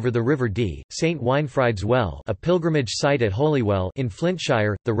 1347 over the River Dee; St Winfried's Well, a pilgrimage site at Holywell in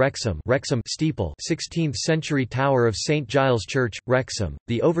Flintshire; the Wrexham steeple, 16th-century tower of St Giles Church, Wrexham;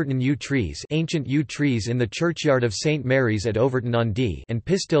 the Overton yew trees, ancient yew trees in the churchyard of St Mary's at Overton-on-Dee; and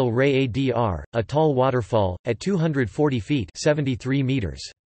Pistil Ray Adr, a tall waterfall at 240 feet (73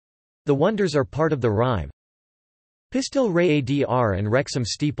 meters). The wonders are part of the rhyme Pistil Ray Adr and Wrexham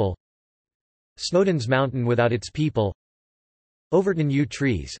steeple, Snowdon's mountain without its people, Overton yew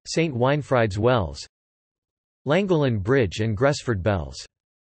trees, St Winfried's Wells, Llangollen Bridge and Gresford Bells.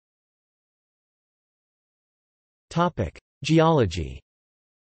 Geology.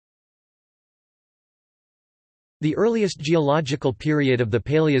 The earliest geological period of the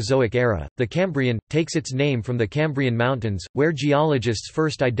Paleozoic era, the Cambrian, takes its name from the Cambrian Mountains, where geologists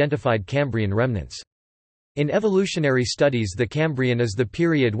first identified Cambrian remnants. In evolutionary studies, the Cambrian is the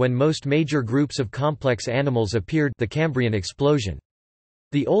period when most major groups of complex animals appeared, the Cambrian explosion.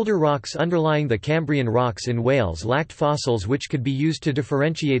 The older rocks underlying the Cambrian rocks in Wales lacked fossils which could be used to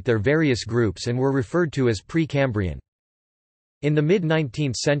differentiate their various groups and were referred to as pre-Cambrian. In the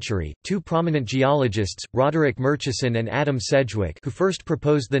mid-19th century, two prominent geologists, Roderick Murchison and Adam Sedgwick, who first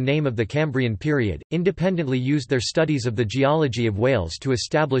proposed the name of the Cambrian period, independently used their studies of the geology of Wales to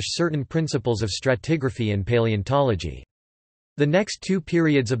establish certain principles of stratigraphy and paleontology. The next two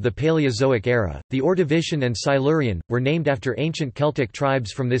periods of the Paleozoic era, the Ordovician and Silurian, were named after ancient Celtic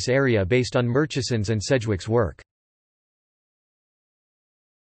tribes from this area based on Murchison's and Sedgwick's work.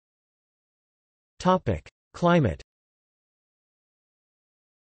 Climate.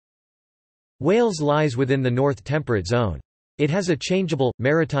 Wales lies within the North Temperate Zone. It has a changeable,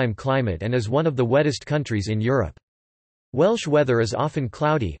 maritime climate and is one of the wettest countries in Europe. Welsh weather is often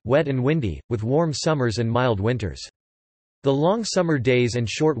cloudy, wet and windy, with warm summers and mild winters. The long summer days and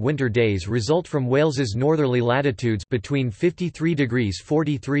short winter days result from Wales's northerly latitudes between 53 degrees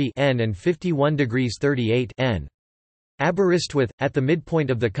 43 N and 51 degrees 38 N. Aberystwyth, at the midpoint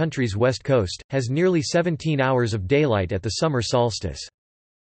of the country's west coast, has nearly 17 hours of daylight at the summer solstice.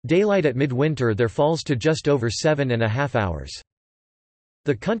 Daylight at midwinter there falls to just over 7.5 hours.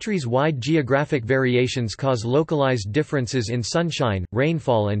 The country's wide geographic variations cause localized differences in sunshine,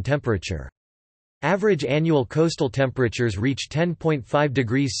 rainfall and temperature. Average annual coastal temperatures reach 10.5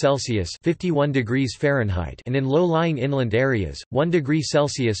 degrees Celsius (51 degrees Fahrenheit) and in low-lying inland areas, 1 degree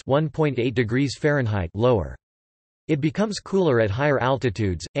Celsius (1.8 degrees Fahrenheit) lower. It becomes cooler at higher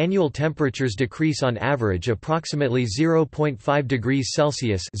altitudes. Annual temperatures decrease on average approximately 0.5 degrees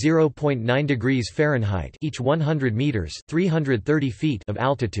Celsius (0.9 degrees Fahrenheit) each 100 meters (330 feet) of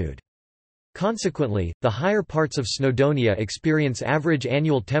altitude. Consequently, the higher parts of Snowdonia experience average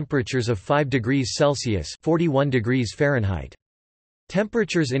annual temperatures of 5 degrees Celsius (41 degrees Fahrenheit).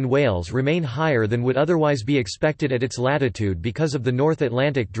 Temperatures in Wales remain higher than would otherwise be expected at its latitude because of the North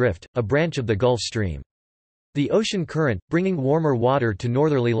Atlantic Drift, a branch of the Gulf Stream. The ocean current, bringing warmer water to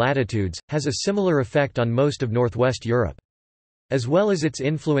northerly latitudes, has a similar effect on most of northwest Europe. As well as its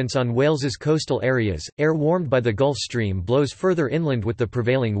influence on Wales's coastal areas, air warmed by the Gulf Stream blows further inland with the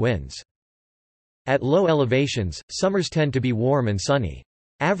prevailing winds. At low elevations, summers tend to be warm and sunny.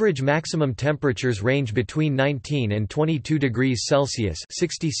 Average maximum temperatures range between 19 and 22 degrees Celsius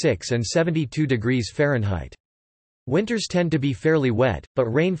 (66 and 72 degrees Fahrenheit). Winters tend to be fairly wet, but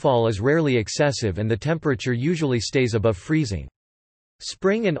rainfall is rarely excessive and the temperature usually stays above freezing.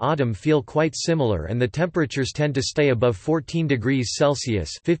 Spring and autumn feel quite similar and the temperatures tend to stay above 14 degrees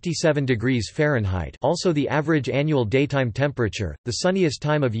Celsius (57 degrees Fahrenheit). Also, the average annual daytime temperature, the sunniest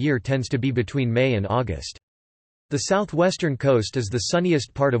time of year, tends to be between May and August. The southwestern coast is the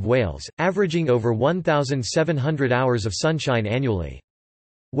sunniest part of Wales, averaging over 1,700 hours of sunshine annually.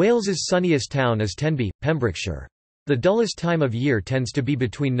 Wales's sunniest town is Tenby, Pembrokeshire. The dullest time of year tends to be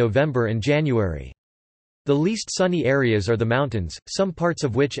between November and January. The least sunny areas are the mountains, some parts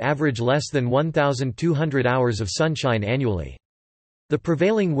of which average less than 1,200 hours of sunshine annually. The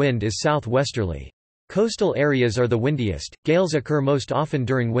prevailing wind is southwesterly. Coastal areas are the windiest. Gales occur most often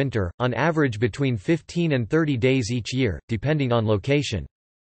during winter, on average between 15 and 30 days each year, depending on location.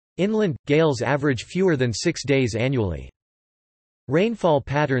 Inland, gales average fewer than 6 days annually. Rainfall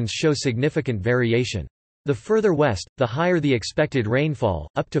patterns show significant variation. The further west, the higher the expected rainfall,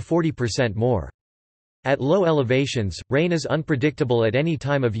 up to 40% more. At low elevations, rain is unpredictable at any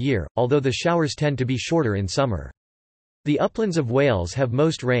time of year, although the showers tend to be shorter in summer. The uplands of Wales have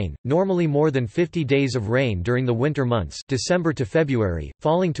most rain, normally more than 50 days of rain during the winter months, December to February,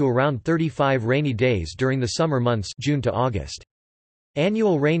 falling to around 35 rainy days during the summer months, June to August.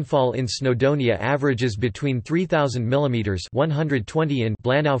 Annual rainfall in Snowdonia averages between 3,000 mm (120 in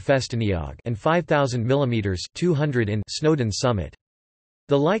Blaenau-Festiniog) and 5,000 mm (200 in Snowdon Summit).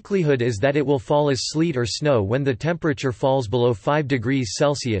 The likelihood is that it will fall as sleet or snow when the temperature falls below 5 degrees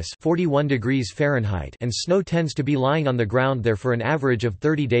Celsius (41 degrees Fahrenheit), and snow tends to be lying on the ground there for an average of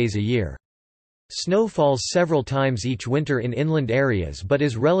 30 days a year. Snow falls several times each winter in inland areas but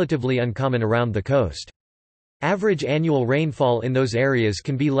is relatively uncommon around the coast. Average annual rainfall in those areas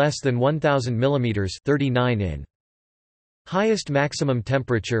can be less than 1,000 mm (39 in). Highest maximum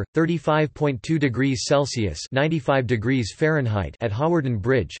temperature, 35.2 degrees Celsius (95 degrees Fahrenheit) at Hawarden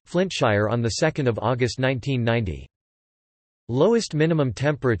Bridge, Flintshire on 2 August 1990. Lowest minimum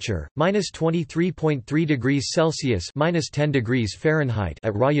temperature -23.3 degrees Celsius -10 degrees Fahrenheit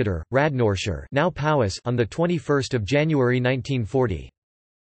at Rauter, Radnorshire, now Powys, on the 21st of January 1940.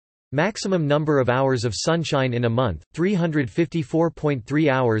 Maximum number of hours of sunshine in a month 354.3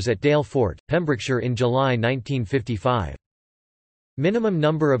 hours at Dale Fort, Pembrokeshire in July 1955. Minimum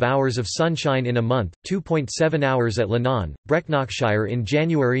number of hours of sunshine in a month 2.7 hours at Lennon, Brecknockshire in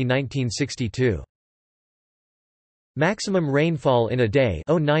January 1962. Maximum rainfall in a day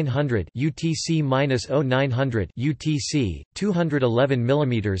 0900 UTC-0900 UTC 211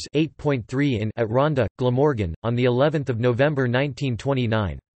 mm 8.3 in at Rhondda, Glamorgan on the 11th of November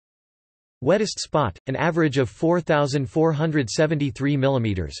 1929. Wettest spot an average of 4473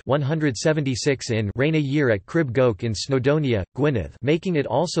 mm 176 in rain a year at Crib Goch in Snowdonia, Gwynedd, making it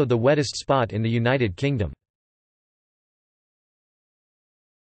also the wettest spot in the United Kingdom.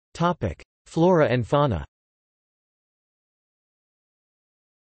 Topic: Flora and fauna.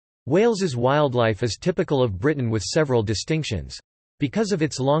 Wales's wildlife is typical of Britain with several distinctions. Because of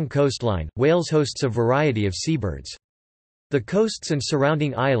its long coastline, Wales hosts a variety of seabirds. The coasts and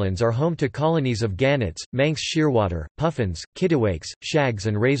surrounding islands are home to colonies of gannets, Manx shearwater, puffins, kittiwakes, shags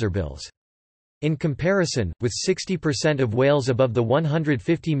and razorbills. In comparison, with 60% of Wales above the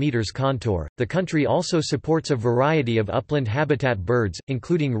 150 metres contour, the country also supports a variety of upland habitat birds,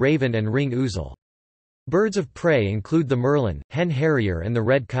 including raven and ring ouzel. Birds of prey include the merlin, hen harrier and the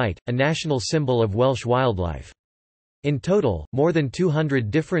red kite, a national symbol of Welsh wildlife. In total, more than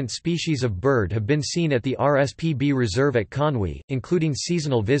 200 different species of bird have been seen at the RSPB Reserve at Conwy, including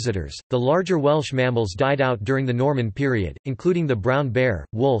seasonal visitors. The larger Welsh mammals died out during the Norman period, including the brown bear,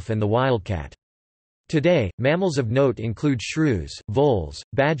 wolf and the wildcat. Today, mammals of note include shrews, voles,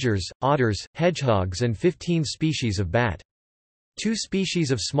 badgers, otters, hedgehogs and 15 species of bat. 2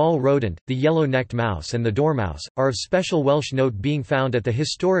 species of small rodent, the yellow-necked mouse and the dormouse, are of special Welsh note being found at the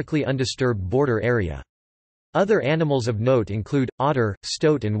historically undisturbed border area. Other animals of note include, otter,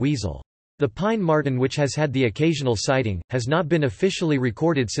 stoat and weasel. The pine marten, which has had the occasional sighting, has not been officially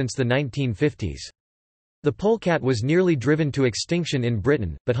recorded since the 1950s. The polecat was nearly driven to extinction in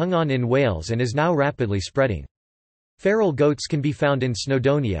Britain, but hung on in Wales and is now rapidly spreading. Feral goats can be found in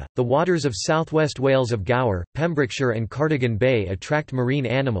Snowdonia. The waters of southwest Wales of Gower, Pembrokeshire and Cardigan Bay attract marine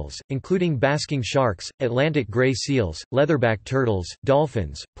animals, including basking sharks, Atlantic grey seals, leatherback turtles,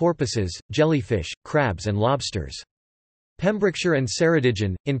 dolphins, porpoises, jellyfish, crabs and lobsters. Pembrokeshire and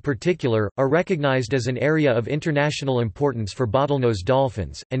Ceredigion, in particular, are recognised as an area of international importance for bottlenose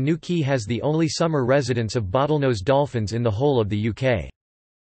dolphins, and New Quay has the only summer residence of bottlenose dolphins in the whole of the UK.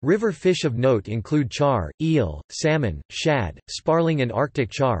 River fish of note include char, eel, salmon, shad, sparling and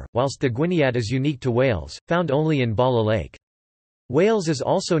Arctic char, whilst the guinead is unique to Wales, found only in Bala Lake. Wales is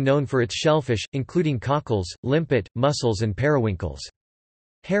also known for its shellfish, including cockles, limpet, mussels and periwinkles.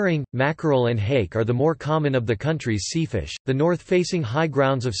 Herring, mackerel and hake are the more common of the country's seafish. The north-facing high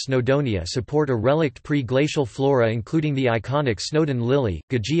grounds of Snowdonia support a relict pre-glacial flora including the iconic Snowdon lily,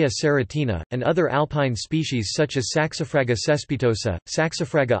 Gagea serratina, and other alpine species such as Saxifraga cespitosa,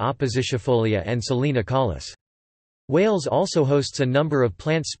 Saxifraga oppositifolia and Selena caulis. Wales also hosts a number of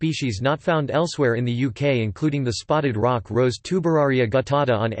plant species not found elsewhere in the UK, including the spotted rock rose Tuberaria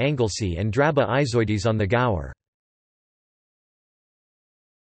guttata on Anglesey and Draba isoides on the Gower.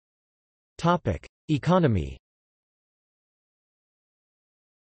 Economy.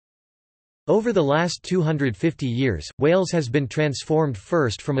 Over the last 250 years, Wales has been transformed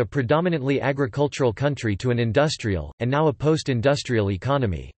first from a predominantly agricultural country to an industrial, and now a post-industrial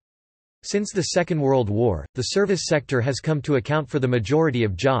economy. Since the Second World War, the service sector has come to account for the majority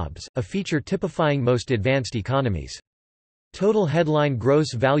of jobs, a feature typifying most advanced economies. Total headline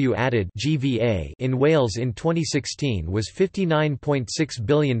gross value added (GVA) in Wales in 2016 was £59.6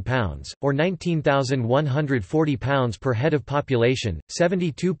 billion, or £19,140 per head of population,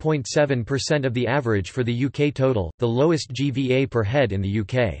 72.7% of the average for the UK total, the lowest GVA per head in the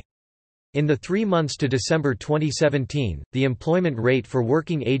UK. In the 3 months to December 2017, the employment rate for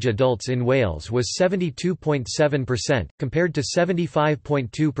working-age adults in Wales was 72.7%, compared to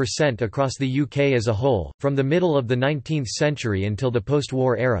 75.2% across the UK as a whole. From the middle of the 19th century until the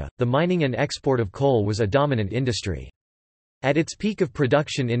post-war era, the mining and export of coal was a dominant industry. At its peak of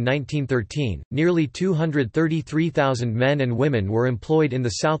production in 1913, nearly 233,000 men and women were employed in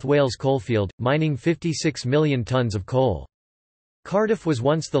the South Wales coalfield, mining 56 million tonnes of coal. Cardiff was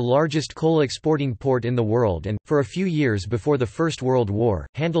once the largest coal-exporting port in the world and, for a few years before the First World War,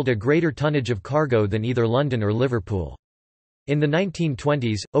 handled a greater tonnage of cargo than either London or Liverpool. In the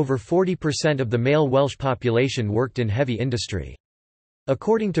 1920s, over 40% of the male Welsh population worked in heavy industry.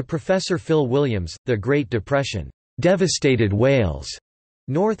 According to Professor Phil Williams, the Great Depression devastated Wales,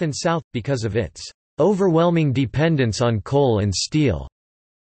 north and south, because of its overwhelming dependence on coal and steel.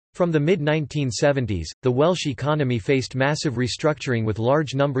 From the mid-1970s, the Welsh economy faced massive restructuring with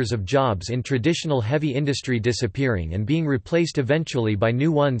large numbers of jobs in traditional heavy industry disappearing and being replaced eventually by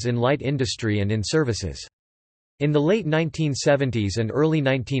new ones in light industry and in services. In the late 1970s and early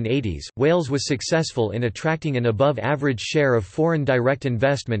 1980s, Wales was successful in attracting an above-average share of foreign direct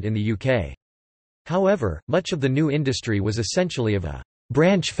investment in the UK. However, much of the new industry was essentially of a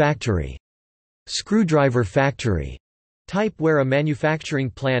branch factory, screwdriver factory type where a manufacturing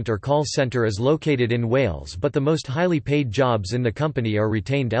plant or call centre is located in Wales but the most highly paid jobs in the company are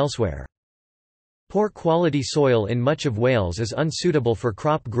retained elsewhere. Poor quality soil in much of Wales is unsuitable for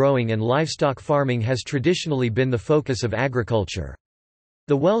crop growing and livestock farming has traditionally been the focus of agriculture.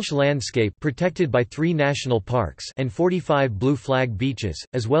 The Welsh landscape, protected by 3 national parks and 45 blue flag beaches,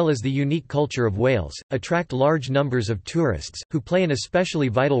 as well as the unique culture of Wales, attract large numbers of tourists, who play an especially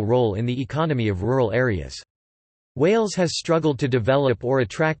vital role in the economy of rural areas. Wales has struggled to develop or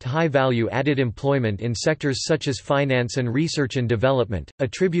attract high-value added employment in sectors such as finance and research and development,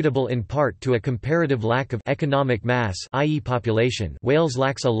 attributable in part to a comparative lack of economic mass, i.e. population. Wales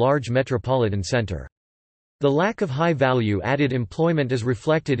lacks a large metropolitan centre. The lack of high-value added employment is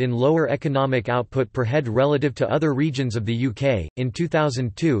reflected in lower economic output per head relative to other regions of the UK. In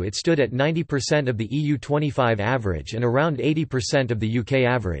 2002 it stood at 90% of the EU 25 average and around 80% of the UK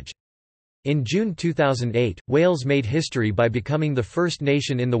average. In June 2008, Wales made history by becoming the first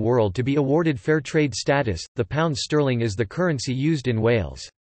nation in the world to be awarded fair trade status. The pound sterling is the currency used in Wales.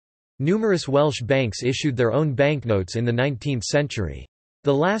 Numerous Welsh banks issued their own banknotes in the 19th century.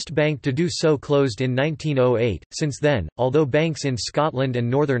 The last bank to do so closed in 1908. Since then, although banks in Scotland and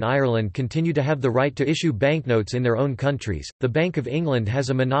Northern Ireland continue to have the right to issue banknotes in their own countries, the Bank of England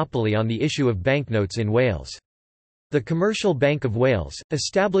has a monopoly on the issue of banknotes in Wales. The Commercial Bank of Wales,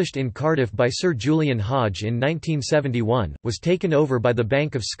 established in Cardiff by Sir Julian Hodge in 1971, was taken over by the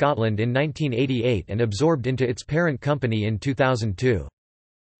Bank of Scotland in 1988 and absorbed into its parent company in 2002.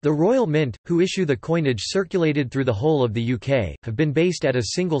 The Royal Mint, who issue the coinage circulated through the whole of the UK, have been based at a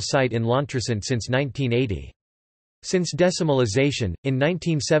single site in Launceston since 1980. Since decimalisation, in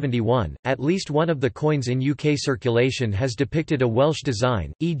 1971, at least one of the coins in UK circulation has depicted a Welsh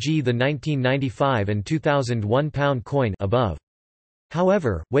design, e.g. the 1995 and 2001 pound coin above.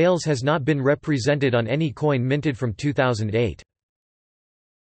 However, Wales has not been represented on any coin minted from 2008.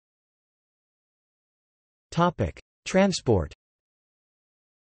 Transport.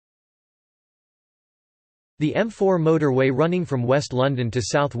 The M4 motorway running from West London to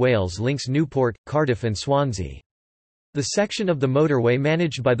South Wales links Newport, Cardiff and Swansea. The section of the motorway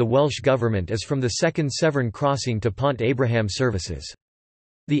managed by the Welsh Government is from the second Severn crossing to Pont Abraham services.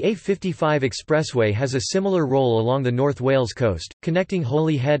 The A55 expressway has a similar role along the North Wales coast, connecting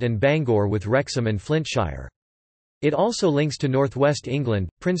Holyhead and Bangor with Wrexham and Flintshire. It also links to northwest England,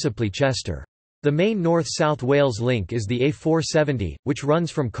 principally Chester. The main north-south Wales link is the A470, which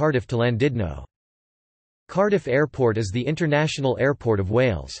runs from Cardiff to Llandudno. Cardiff Airport is the international airport of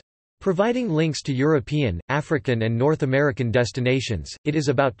Wales. Providing links to European, African and North American destinations, it is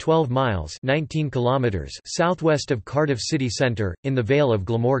about 12 miles 19 kilometers southwest of Cardiff city centre, in the Vale of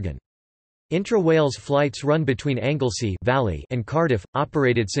Glamorgan. Intra-Wales flights run between Anglesey Valley and Cardiff,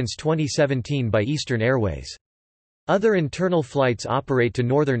 operated since 2017 by Eastern Airways. Other internal flights operate to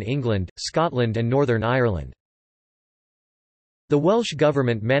Northern England, Scotland and Northern Ireland. The Welsh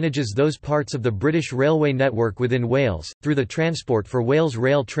Government manages those parts of the British railway network within Wales, through the Transport for Wales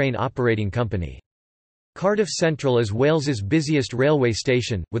Rail Train Operating Company. Cardiff Central is Wales's busiest railway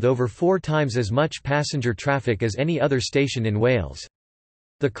station, with over 4 times as much passenger traffic as any other station in Wales.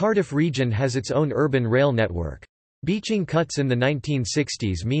 The Cardiff region has its own urban rail network. Beaching cuts in the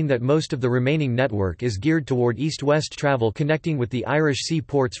 1960s mean that most of the remaining network is geared toward east-west travel connecting with the Irish sea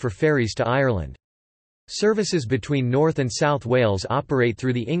ports for ferries to Ireland. Services between North and South Wales operate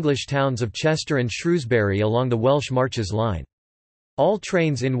through the English towns of Chester and Shrewsbury along the Welsh Marches Line. All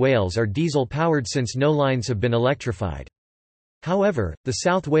trains in Wales are diesel-powered since no lines have been electrified. However, the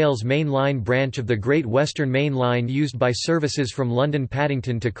South Wales Main Line branch of the Great Western Main Line used by services from London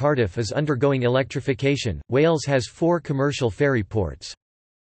Paddington to Cardiff is undergoing electrification. Wales has 4 commercial ferry ports.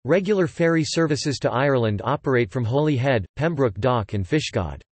 Regular ferry services to Ireland operate from Holyhead, Pembroke Dock and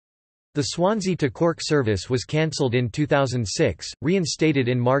Fishguard. The Swansea to Cork service was cancelled in 2006, reinstated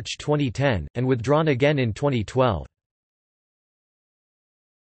in March 2010, and withdrawn again in 2012.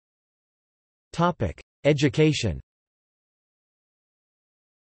 Education.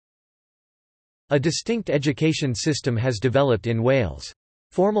 A distinct education system has developed in Wales.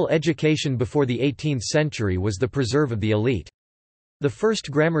 Formal education before the 18th century was the preserve of the elite. The first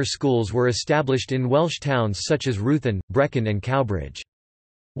grammar schools were established in Welsh towns such as Ruthin, Brecon and Cowbridge.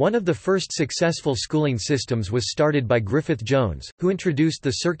 One of the first successful schooling systems was started by Griffith Jones, who introduced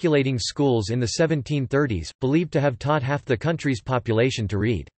the circulating schools in the 1730s, believed to have taught half the country's population to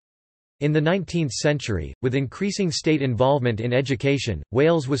read. In the 19th century, with increasing state involvement in education,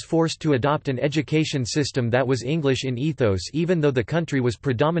 Wales was forced to adopt an education system that was English in ethos even though the country was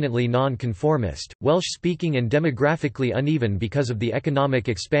predominantly non-conformist, Welsh-speaking and demographically uneven because of the economic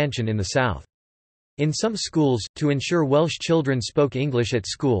expansion in the south. In some schools, to ensure Welsh children spoke English at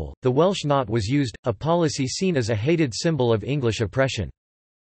school, the Welsh knot was used, a policy seen as a hated symbol of English oppression.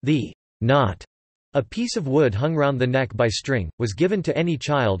 The knot, a piece of wood hung round the neck by string, was given to any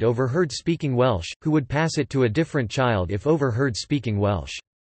child overheard speaking Welsh, who would pass it to a different child if overheard speaking Welsh.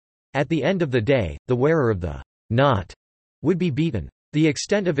 At the end of the day, the wearer of the knot would be beaten. The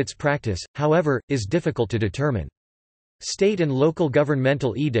extent of its practice, however, is difficult to determine. State and local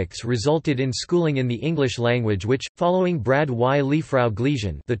governmental edicts resulted in schooling in the English language which, following Brad Y.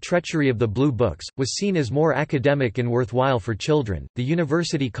 Liefrau-Gleason, The Treachery of the Blue Books, was seen as more academic and worthwhile for children. The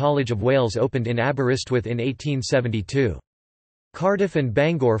University College of Wales opened in Aberystwyth in 1872. Cardiff and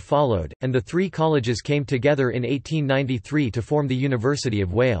Bangor followed, and the three colleges came together in 1893 to form the University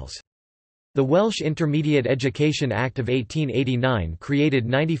of Wales. The Welsh Intermediate Education Act of 1889 created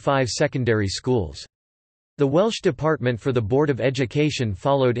 95 secondary schools. The Welsh Department for the Board of Education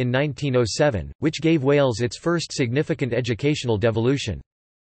followed in 1907, which gave Wales its first significant educational devolution.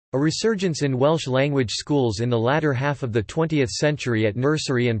 A resurgence in Welsh-language schools in the latter half of the 20th century at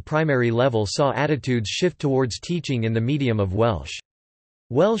nursery and primary level saw attitudes shift towards teaching in the medium of Welsh.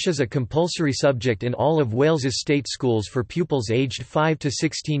 Welsh is a compulsory subject in all of Wales's state schools for pupils aged 5 to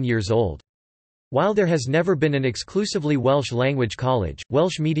 16 years old. While there has never been an exclusively Welsh-language college,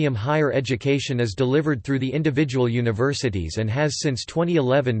 Welsh medium higher education is delivered through the individual universities and has since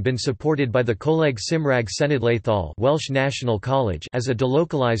 2011 been supported by the Coleg Cymraeg Cenedlaethol Welsh National College as a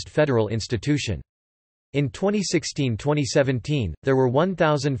delocalized federal institution. In 2016-2017, there were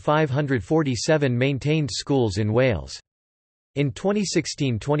 1,547 maintained schools in Wales. In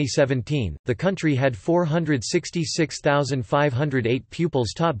 2016-2017, the country had 466,508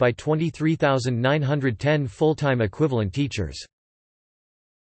 pupils taught by 23,910 full-time equivalent teachers.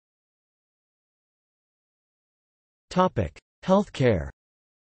 Healthcare.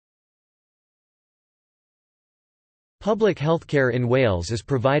 Public healthcare in Wales is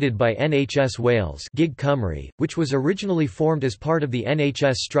provided by NHS Wales Gig Cymru, which was originally formed as part of the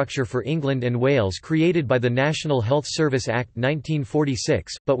NHS structure for England and Wales created by the National Health Service Act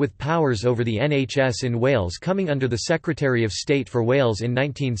 1946, but with powers over the NHS in Wales coming under the Secretary of State for Wales in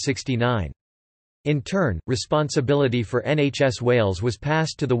 1969. In turn, responsibility for NHS Wales was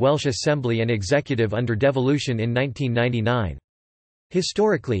passed to the Welsh Assembly and Executive under devolution in 1999.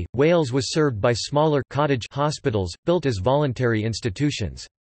 Historically, Wales was served by smaller cottage hospitals, built as voluntary institutions.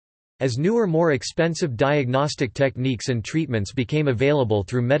 As newer more expensive diagnostic techniques and treatments became available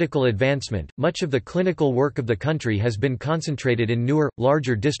through medical advancement, much of the clinical work of the country has been concentrated in newer,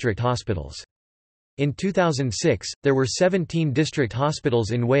 larger district hospitals. In 2006, there were 17 district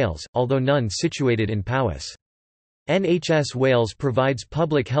hospitals in Wales, although none situated in Powys. NHS Wales provides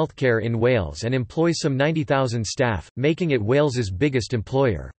public healthcare in Wales and employs some 90,000 staff, making it Wales's biggest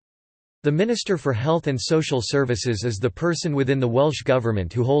employer. The Minister for Health and Social Services is the person within the Welsh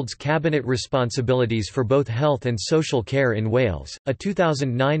Government who holds cabinet responsibilities for both health and social care in Wales. A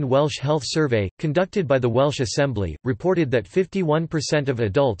 2009 Welsh Health Survey, conducted by the Welsh Assembly, reported that 51% of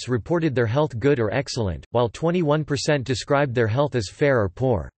adults reported their health good or excellent, while 21% described their health as fair or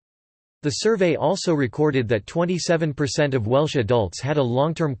poor. The survey also recorded that 27% of Welsh adults had a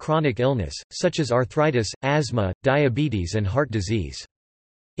long-term chronic illness, such as arthritis, asthma, diabetes and heart disease.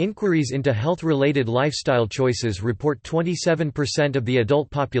 Inquiries into health-related lifestyle choices report 27% of the adult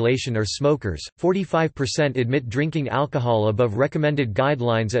population are smokers, 45% admit drinking alcohol above recommended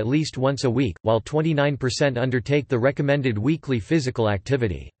guidelines at least once a week, while 29% undertake the recommended weekly physical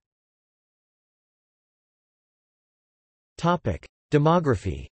activity.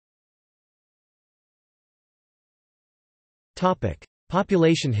 Demography.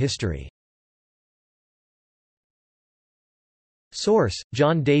 Population history. Source: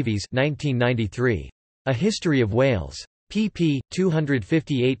 John Davies 1993. A History of Wales. pp.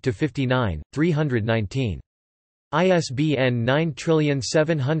 258–59, 319. ISBN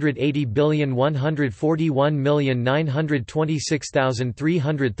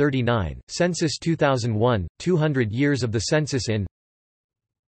 9780141926339, Census 2001, 200 years of the census in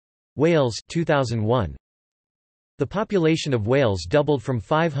Wales 2001. The population of Wales doubled from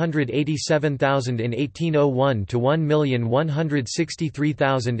 587,000 in 1801 to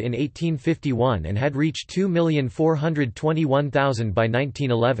 1,163,000 in 1851 and had reached 2,421,000 by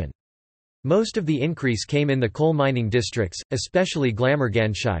 1911. Most of the increase came in the coal mining districts, especially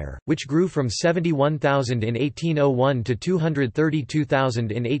Glamorganshire, which grew from 71,000 in 1801 to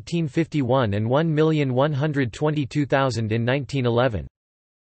 232,000 in 1851 and 1,122,000 in 1911.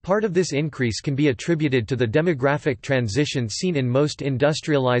 Part of this increase can be attributed to the demographic transition seen in most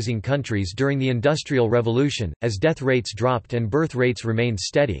industrializing countries during the Industrial Revolution, as death rates dropped and birth rates remained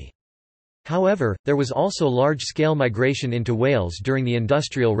steady. However, there was also large-scale migration into Wales during the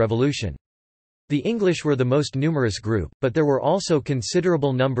Industrial Revolution. The English were the most numerous group, but there were also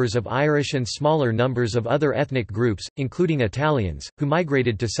considerable numbers of Irish and smaller numbers of other ethnic groups, including Italians, who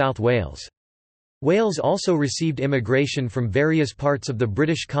migrated to South Wales. Wales also received immigration from various parts of the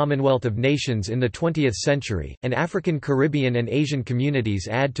British Commonwealth of Nations in the 20th century, and African, Caribbean and Asian communities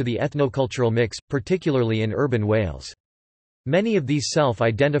add to the ethnocultural mix, particularly in urban Wales. Many of these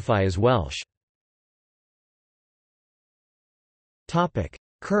self-identify as Welsh.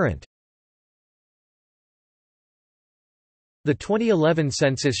 Current. The 2011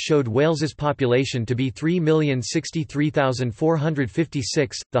 census showed Wales's population to be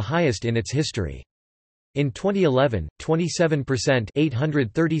 3,063,456, the highest in its history. In 2011, 27%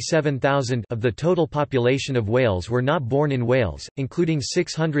 837,000 of the total population of Wales were not born in Wales, including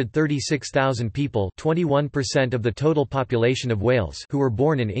 636,000 people 21% of the total population of Wales who were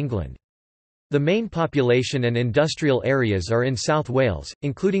born in England. The main population and industrial areas are in South Wales,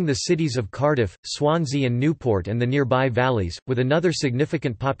 including the cities of Cardiff, Swansea and Newport and the nearby valleys, with another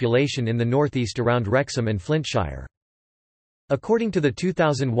significant population in the northeast around Wrexham and Flintshire. According to the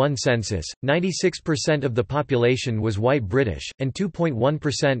 2001 census, 96% of the population was white British, and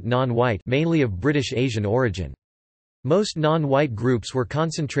 2.1% non-white, mainly of British Asian origin. Most non-white groups were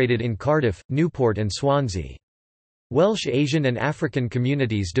concentrated in Cardiff, Newport and Swansea. Welsh Asian and African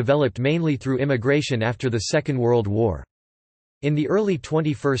communities developed mainly through immigration after the Second World War. In the early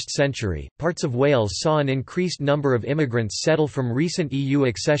 21st century, parts of Wales saw an increased number of immigrants settle from recent EU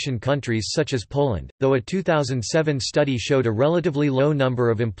accession countries such as Poland, though a 2007 study showed a relatively low number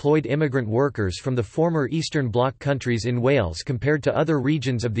of employed immigrant workers from the former Eastern Bloc countries in Wales compared to other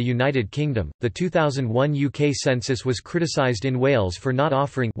regions of the United Kingdom. The 2001 UK census was criticised in Wales for not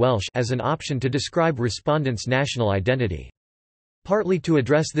offering Welsh as an option to describe respondents' national identity. Partly to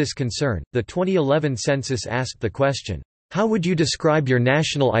address this concern, the 2011 census asked the question, "How would you describe your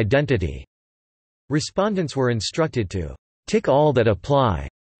national identity?" Respondents were instructed to tick all that apply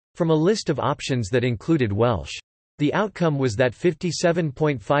from a list of options that included Welsh. The outcome was that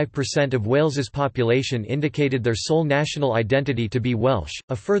 57.5% of Wales's population indicated their sole national identity to be Welsh,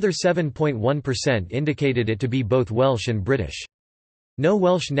 a further 7.1% indicated it to be both Welsh and British. No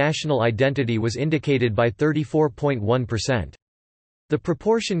Welsh national identity was indicated by 34.1%. The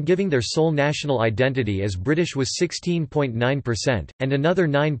proportion giving their sole national identity as British was 16.9%, and another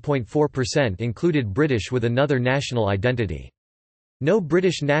 9.4% included British with another national identity. No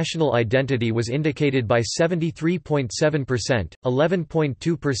British national identity was indicated by 73.7%,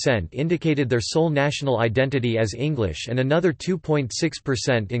 11.2% indicated their sole national identity as English, and another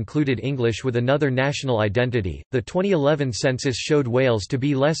 2.6% included English with another national identity. The 2011 census showed Wales to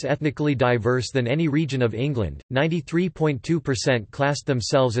be less ethnically diverse than any region of England. 93.2% classed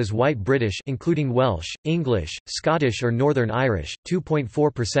themselves as white British, including Welsh, English, Scottish, or Northern Irish,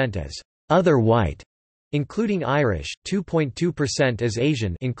 2.4% as other white, including Irish, 2.2% as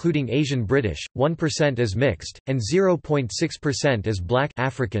Asian, including Asian British, 1% as mixed, and 0.6% as Black,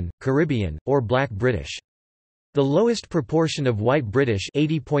 African, Caribbean, or Black British. The lowest proportion of white British,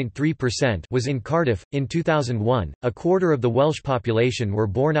 80.3%, was in Cardiff. In 2001, a quarter of the Welsh population were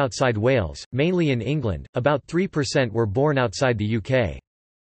born outside Wales, mainly in England. About 3% were born outside the UK.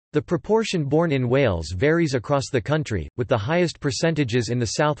 The proportion born in Wales varies across the country, with the highest percentages in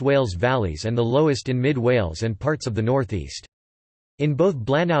the South Wales valleys and the lowest in Mid Wales and parts of the northeast. In both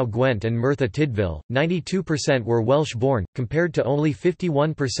Blaenau Gwent and Merthyr Tydfil, 92% were Welsh-born, compared to only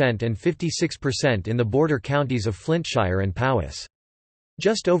 51% and 56% in the border counties of Flintshire and Powys.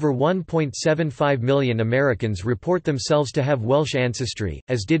 Just over 1.75 million Americans report themselves to have Welsh ancestry,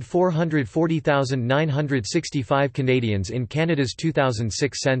 as did 440,965 Canadians in Canada's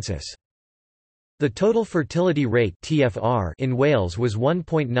 2006 census. The total fertility rate (TFR) in Wales was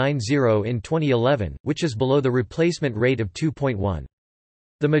 1.90 in 2011, which is below the replacement rate of 2.1.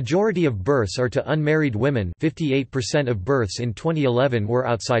 The majority of births are to unmarried women. 58% of births in 2011 were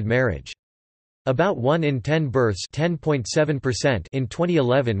outside marriage. About 1 in 10 births (10.7%) in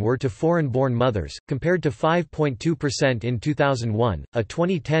 2011 were to foreign-born mothers, compared to 5.2% in 2001. A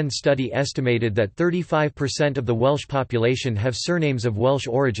 2010 study estimated that 35% of the Welsh population have surnames of Welsh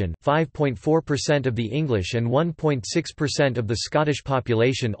origin, 5.4% of the English and 1.6% of the Scottish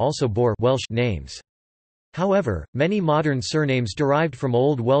population also bore Welsh names. However, many modern surnames derived from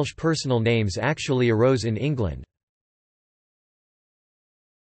Old Welsh personal names actually arose in England.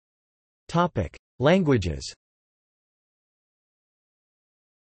 Languages.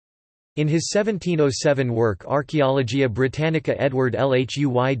 In his 1707 work Archaeologia Britannica, Edward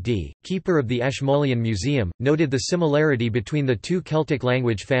Lhuyd, keeper of the Ashmolean Museum, noted the similarity between the two Celtic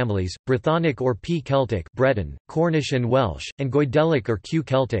language families, Brythonic or P-Celtic Breton, Cornish and Welsh, and Goidelic or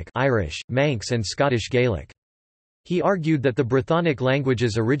Q-Celtic Irish, Manx and Scottish Gaelic. He argued that the Brythonic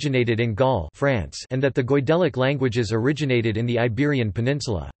languages originated in Gaul, France, and that the Goidelic languages originated in the Iberian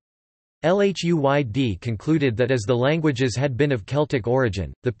Peninsula. Lhuyd concluded that as the languages had been of Celtic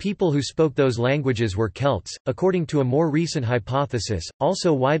origin, the people who spoke those languages were Celts. According to a more recent hypothesis,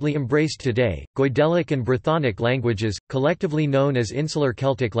 also widely embraced today, Goidelic and Brythonic languages, collectively known as Insular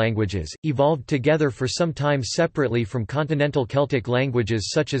Celtic languages, evolved together for some time separately from continental Celtic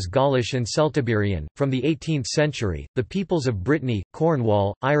languages such as Gaulish and Celtiberian. From the 18th century, the peoples of Brittany,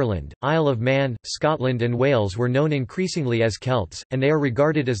 Cornwall, Ireland, Isle of Man, Scotland, and Wales were known increasingly as Celts, and they are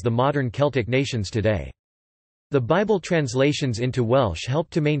regarded as the modern Celtic nations today. The Bible translations into Welsh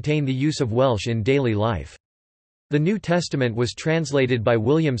helped to maintain the use of Welsh in daily life. The New Testament was translated by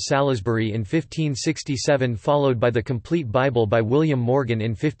William Salisbury in 1567, followed by the Complete Bible by William Morgan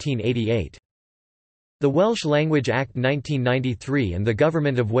in 1588. The Welsh Language Act 1993 and the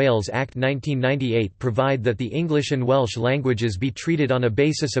Government of Wales Act 1998 provide that the English and Welsh languages be treated on a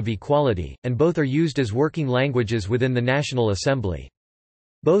basis of equality, and both are used as working languages within the National Assembly.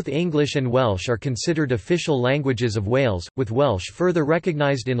 Both English and Welsh are considered official languages of Wales, with Welsh further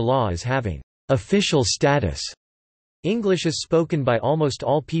recognised in law as having official status. English is spoken by almost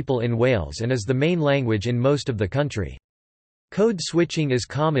all people in Wales and is the main language in most of the country. Code switching is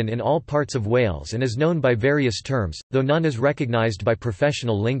common in all parts of Wales and is known by various terms, though none is recognised by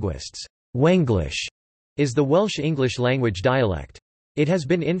professional linguists. Wenglish is the Welsh English language dialect. It has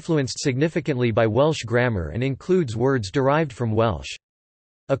been influenced significantly by Welsh grammar and includes words derived from Welsh.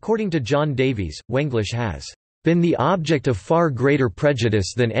 According to John Davies, Wenglish has been the object of far greater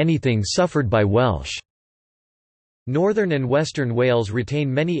prejudice than anything suffered by Welsh. Northern and Western Wales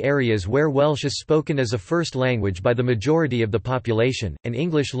retain many areas where Welsh is spoken as a first language by the majority of the population, and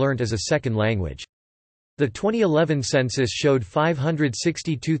English learnt as a second language. The 2011 census showed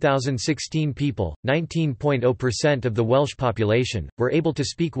 562,016 people, 19.0% of the Welsh population, were able to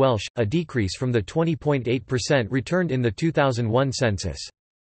speak Welsh, a decrease from the 20.8% returned in the 2001 census.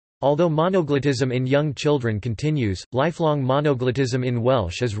 Although monoglottism in young children continues, lifelong monoglottism in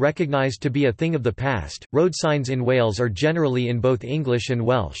Welsh is recognised to be a thing of the past. Road signs in Wales are generally in both English and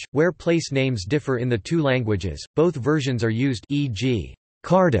Welsh, where place names differ in the two languages. Both versions are used, e.g.,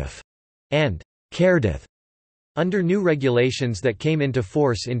 Cardiff and Cardiff. Under new regulations that came into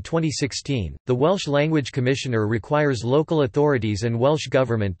force in 2016, the Welsh Language Commissioner requires local authorities and Welsh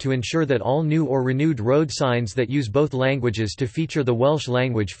Government to ensure that all new or renewed road signs that use both languages to feature the Welsh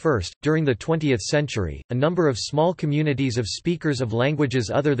language first. During the 20th century, a number of small communities of speakers of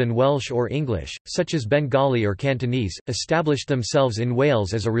languages other than Welsh or English, such as Bengali or Cantonese, established themselves in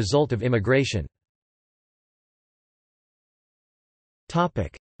Wales as a result of immigration.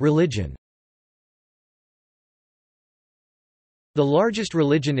 Religion. The largest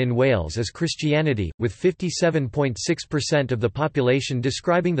religion in Wales is Christianity, with 57.6% of the population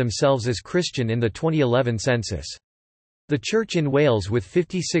describing themselves as Christian in the 2011 census. The Church in Wales with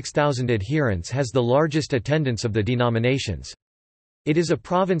 56,000 adherents has the largest attendance of the denominations. It is a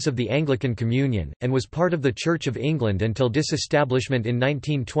province of the Anglican Communion, and was part of the Church of England until disestablishment in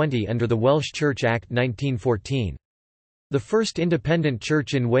 1920 under the Welsh Church Act 1914. The first independent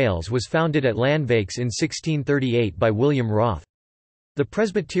church in Wales was founded at Llanfaix in 1638 by William Roth. The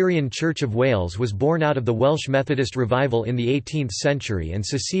Presbyterian Church of Wales was born out of the Welsh Methodist revival in the 18th century and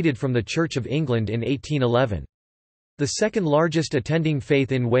seceded from the Church of England in 1811. The second largest attending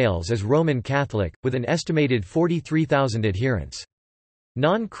faith in Wales is Roman Catholic, with an estimated 43,000 adherents.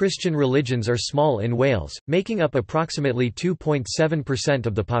 Non-Christian religions are small in Wales, making up approximately 2.7%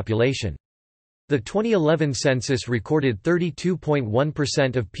 of the population. The 2011 census recorded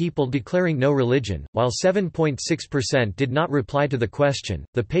 32.1% of people declaring no religion, while 7.6% did not reply to the question.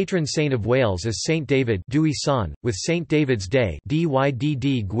 The patron saint of Wales is Saint David, Dewi San, with Saint David's Day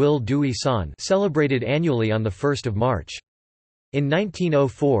 (Dydd Gwyl Dewi San) celebrated annually on the 1st of March. In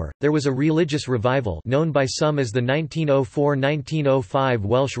 1904, there was a religious revival known by some as the 1904–1905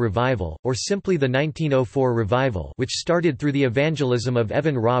 Welsh Revival, or simply the 1904 Revival, which started through the evangelism of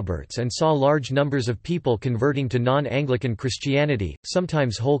Evan Roberts and saw large numbers of people converting to non-Anglican Christianity,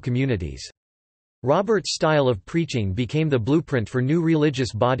 sometimes whole communities. Roberts' style of preaching became the blueprint for new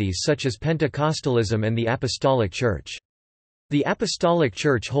religious bodies such as Pentecostalism and the Apostolic Church. The Apostolic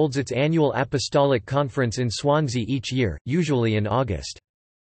Church holds its annual Apostolic Conference in Swansea each year, usually in August.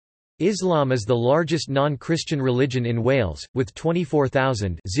 Islam is the largest non-Christian religion in Wales, with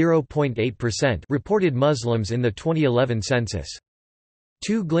 24,000 (0.8%) reported Muslims in the 2011 census.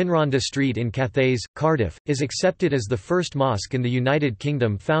 2 Glenrhondda Street in Cathays, Cardiff, is accepted as the first mosque in the United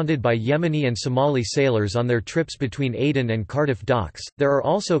Kingdom founded by Yemeni and Somali sailors on their trips between Aden and Cardiff docks. There are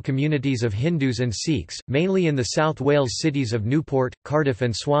also communities of Hindus and Sikhs, mainly in the South Wales cities of Newport, Cardiff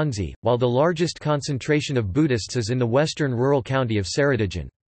and Swansea, while the largest concentration of Buddhists is in the western rural county of Ceredigion.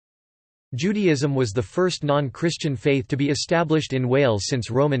 Judaism was the first non-Christian faith to be established in Wales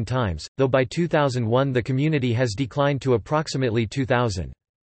since Roman times, though by 2001 the community has declined to approximately 2,000.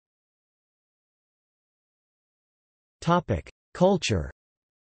 Culture.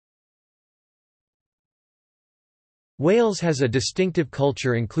 Wales has a distinctive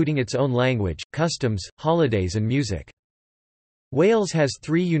culture including its own language, customs, holidays and music. Wales has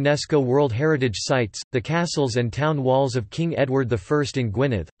 3 UNESCO World Heritage Sites, the castles and town walls of King Edward I in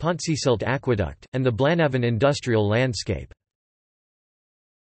Gwynedd, Pontsyssult Aqueduct, and the Blanavon industrial landscape.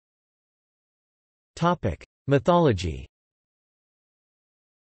 Mythology.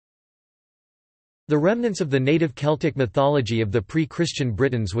 The remnants of the native Celtic mythology of the pre-Christian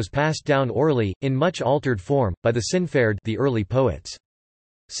Britons was passed down orally, in much altered form, by the Sinferd, the early poets.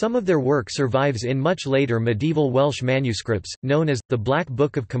 Some of their work survives in much later medieval Welsh manuscripts, known as, the Black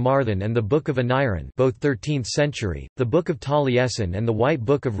Book of Carmarthen and the Book of Aneurin, both 13th century, the Book of Taliesin and the White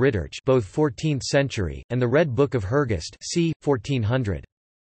Book of Rhydderch, both 14th century, and the Red Book of Hurgest, c. 1400.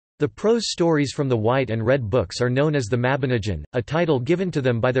 The prose stories from the White and Red Books are known as the Mabinogion, a title given to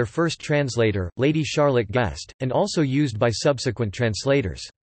them by their first translator, Lady Charlotte Guest, and also used by subsequent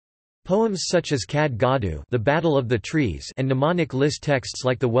translators. Poems such as Cad Gadw, The Battle of the Trees, and mnemonic list texts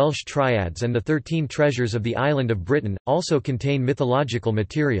like the Welsh Triads and the 13 Treasures of the Island of Britain, also contain mythological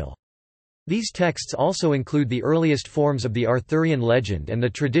material. These texts also include the earliest forms of the Arthurian legend and the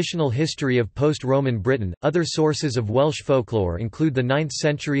traditional history of post-Roman Britain. Other sources of Welsh folklore include the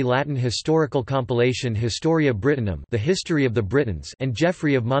 9th-century Latin historical compilation Historia Britanum, The History of the Britons, and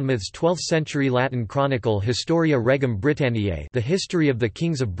Geoffrey of Monmouth's 12th-century Latin chronicle Historia Regum Britanniae, The History of the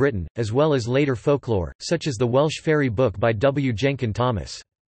Kings of Britain, as well as later folklore, such as the Welsh Fairy Book by W. Jenkin Thomas.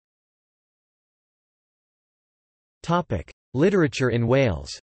 Topic: Literature in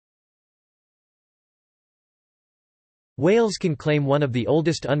Wales. Wales can claim one of the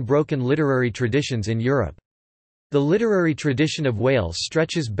oldest unbroken literary traditions in Europe. The literary tradition of Wales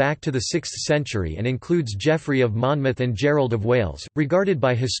stretches back to the 6th century and includes Geoffrey of Monmouth and Gerald of Wales, regarded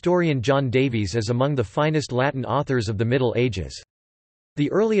by historian John Davies as among the finest Latin authors of the Middle Ages.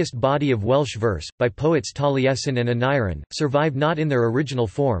 The earliest body of Welsh verse, by poets Taliesin and Aneurin, survive not in their original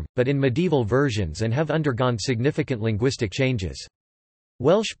form, but in medieval versions and have undergone significant linguistic changes.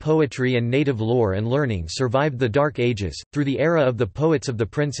 Welsh poetry and native lore and learning survived the Dark Ages, through the era of the Poets of the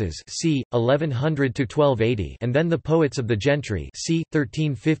Princes c. 1100 to 1280 and then the Poets of the Gentry c.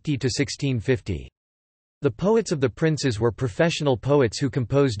 1350 to 1650. The Poets of the Princes were professional poets who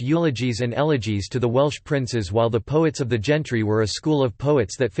composed eulogies and elegies to the Welsh princes, while the Poets of the Gentry were a school of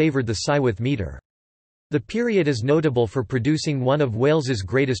poets that favoured the Cywydd metre. The period is notable for producing one of Wales's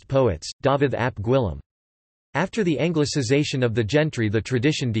greatest poets, Dafydd ap Gwilym. After the Anglicization of the gentry, the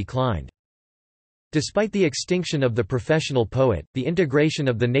tradition declined. Despite the extinction of the professional poet, the integration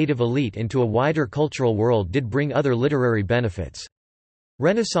of the native elite into a wider cultural world did bring other literary benefits.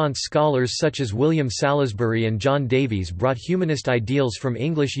 Renaissance scholars such as William Salisbury and John Davies brought humanist ideals from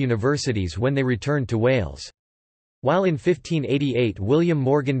English universities when they returned to Wales. While in 1588 William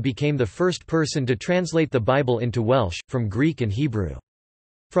Morgan became the first person to translate the Bible into Welsh, from Greek and Hebrew.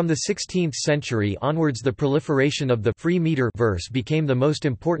 From the 16th century onwards, the proliferation of the free metre verse became the most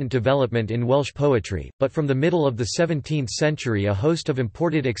important development in Welsh poetry, but from the middle of the 17th century a host of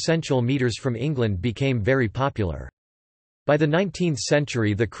imported accentual metres from England became very popular. By the 19th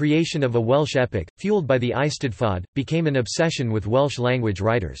century the creation of a Welsh epic, fueled by the Eisteddfod, became an obsession with Welsh language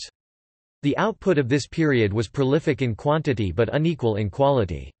writers. The output of this period was prolific in quantity but unequal in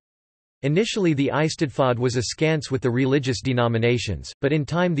quality. Initially the Eisteddfod was askance with the religious denominations, but in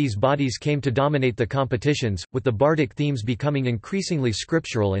time these bodies came to dominate the competitions, with the bardic themes becoming increasingly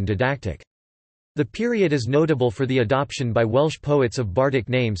scriptural and didactic. The period is notable for the adoption by Welsh poets of bardic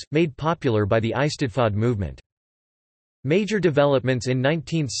names, made popular by the Eisteddfod movement. Major developments in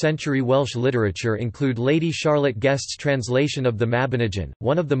 19th-century Welsh literature include Lady Charlotte Guest's translation of the Mabinogion,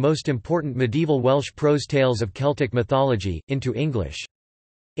 one of the most important medieval Welsh prose tales of Celtic mythology, into English.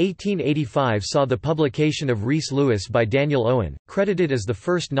 1885 saw the publication of Rhys Lewis by Daniel Owen, credited as the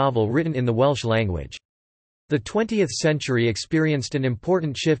first novel written in the Welsh language. The 20th century experienced an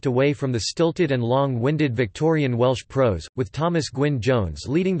important shift away from the stilted and long-winded Victorian Welsh prose, with Thomas Gwynne Jones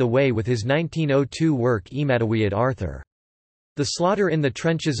leading the way with his 1902 work Y Madawyed Arthur. The slaughter in the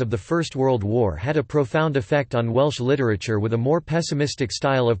trenches of the First World War had a profound effect on Welsh literature, with a more pessimistic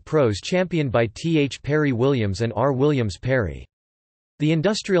style of prose championed by T. H. Parry Williams and R. Williams Parry. The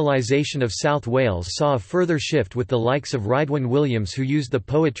industrialisation of South Wales saw a further shift with the likes of Rhydwen Williams, who used the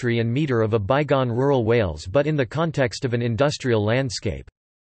poetry and metre of a bygone rural Wales but in the context of an industrial landscape.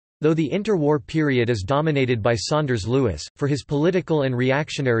 Though the interwar period is dominated by Saunders Lewis, for his political and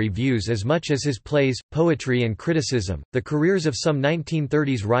reactionary views as much as his plays, poetry and criticism, the careers of some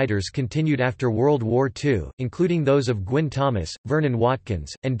 1930s writers continued after World War II, including those of Gwyn Thomas, Vernon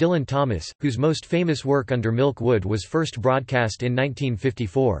Watkins, and Dylan Thomas, whose most famous work Under Milk Wood was first broadcast in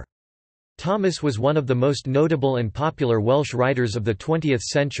 1954. Thomas was one of the most notable and popular Welsh writers of the 20th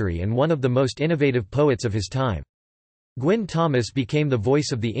century and one of the most innovative poets of his time. Gwyn Thomas became the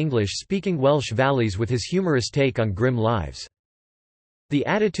voice of the English-speaking Welsh valleys with his humorous take on grim lives. The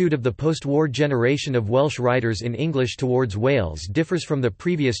attitude of the post-war generation of Welsh writers in English towards Wales differs from the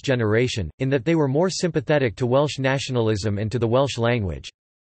previous generation, in that they were more sympathetic to Welsh nationalism and to the Welsh language.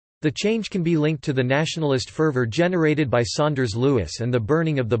 The change can be linked to the nationalist fervour generated by Saunders Lewis and the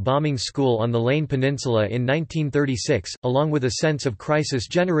burning of the bombing school on the Lane Peninsula in 1936, along with a sense of crisis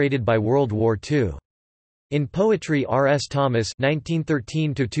generated by World War II. In poetry, R. S. Thomas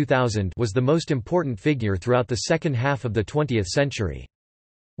 (1913–2000) was the most important figure throughout the second half of the 20th century.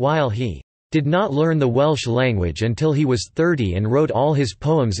 While he did not learn the Welsh language until he was 30 and wrote all his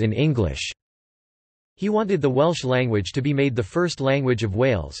poems in English, he wanted the Welsh language to be made the first language of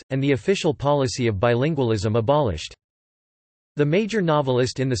Wales, and the official policy of bilingualism abolished. The major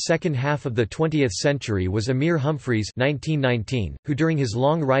novelist in the second half of the 20th century was Emyr Humphreys (1919), who during his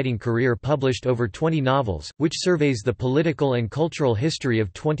long writing career published over 20 novels, which surveys the political and cultural history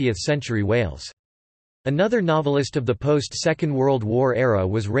of 20th-century Wales. Another novelist of the post-Second World War era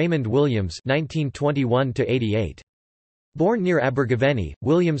was Raymond Williams (1921–88). Born near Abergavenny,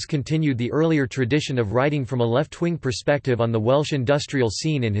 Williams continued the earlier tradition of writing from a left-wing perspective on the Welsh industrial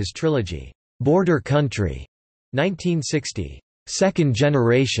scene in his trilogy, Border Country, 1960, Second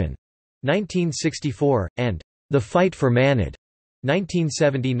Generation, 1964, and The Fight for Manad,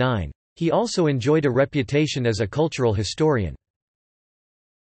 1979. He also enjoyed a reputation as a cultural historian.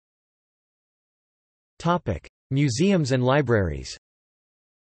 Topic: Museums and libraries.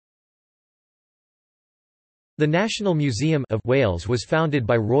 The National Museum of Wales was founded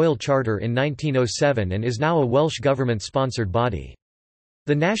by Royal Charter in 1907 and is now a Welsh government-sponsored body.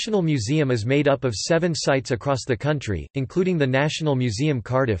 The National Museum is made up of 7 sites across the country, including the National Museum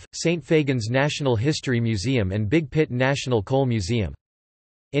Cardiff, St Fagans National History Museum and Big Pit National Coal Museum.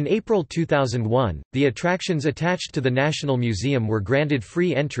 In April 2001, the attractions attached to the National Museum were granted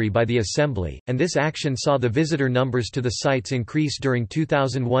free entry by the Assembly, and this action saw the visitor numbers to the sites increase during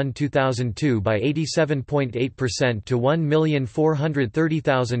 2001–2002 by 87.8% to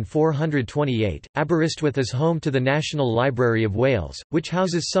 1,430,428. Aberystwyth is home to the National Library of Wales, which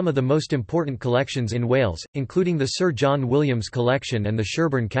houses some of the most important collections in Wales, including the Sir John Williams Collection and the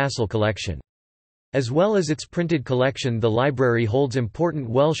Sherborne Castle Collection. As well as its printed collection, the library holds important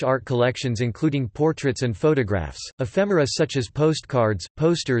Welsh art collections including portraits and photographs, ephemera such as postcards,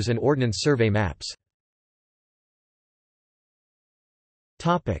 posters and Ordnance Survey maps.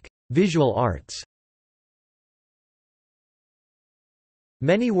 Visual arts.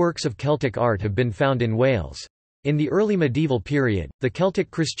 Many works of Celtic art have been found in Wales. In the early medieval period, the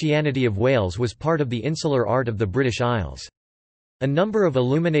Celtic Christianity of Wales was part of the insular art of the British Isles. A number of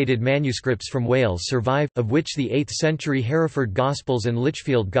illuminated manuscripts from Wales survive, of which the 8th-century Hereford Gospels and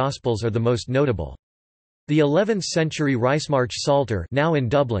Lichfield Gospels are the most notable. The 11th-century Ricemarch Psalter, now in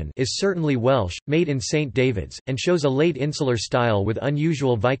Dublin, is certainly Welsh, made in St David's, and shows a late insular style with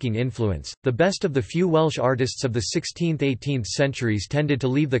unusual Viking influence. The best of the few Welsh artists of the 16th–18th centuries tended to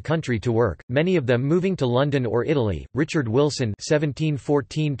leave the country to work, many of them moving to London or Italy. Richard Wilson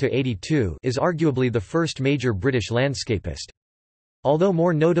 (1714–82) is arguably the first major British landscapist. Although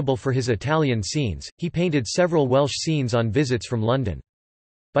more notable for his Italian scenes, he painted several Welsh scenes on visits from London.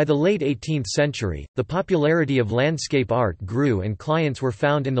 By the late 18th century, the popularity of landscape art grew and clients were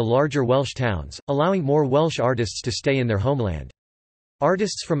found in the larger Welsh towns, allowing more Welsh artists to stay in their homeland.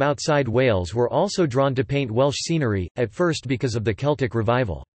 Artists from outside Wales were also drawn to paint Welsh scenery, at first because of the Celtic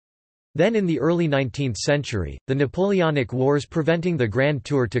revival. Then in the early 19th century, the Napoleonic Wars preventing the Grand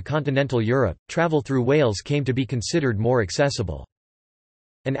Tour to continental Europe, travel through Wales came to be considered more accessible.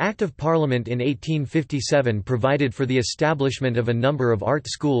 An Act of Parliament in 1857 provided for the establishment of a number of art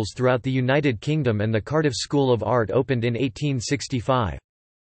schools throughout the United Kingdom, and the Cardiff School of Art opened in 1865.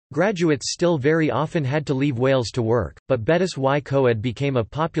 Graduates still very often had to leave Wales to work, but Betis y Coed became a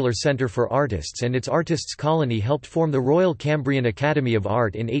popular centre for artists, and its artists' colony helped form the Royal Cambrian Academy of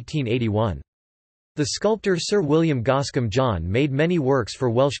Art in 1881. The sculptor Sir William Goscombe John made many works for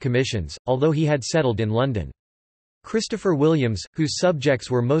Welsh commissions, although he had settled in London. Christopher Williams, whose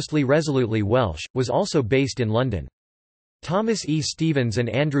subjects were mostly resolutely Welsh, was also based in London. Thomas E. Stevens and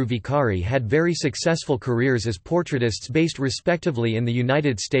Andrew Vicari had very successful careers as portraitists based respectively in the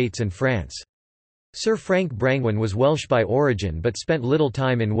United States and France. Sir Frank Brangwen was Welsh by origin but spent little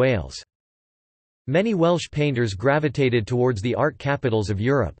time in Wales. Many Welsh painters gravitated towards the art capitals of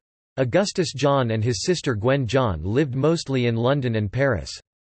Europe. Augustus John and his sister Gwen John lived mostly in London and Paris.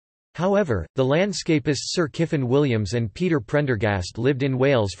 However, the landscapists Sir Kyffin Williams and Peter Prendergast lived in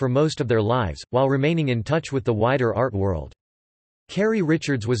Wales for most of their lives, while remaining in touch with the wider art world. Cary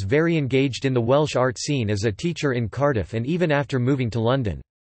Richards was very engaged in the Welsh art scene as a teacher in Cardiff and even after moving to London.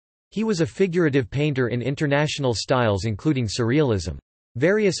 He was a figurative painter in international styles including Surrealism.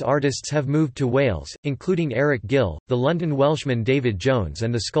 Various artists have moved to Wales, including Eric Gill, the London Welshman David Jones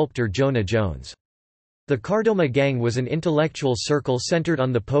and the sculptor Jonah Jones. The Cardoma Gang was an intellectual circle centred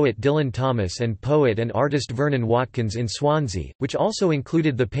on the poet Dylan Thomas and poet and artist Vernon Watkins in Swansea, which also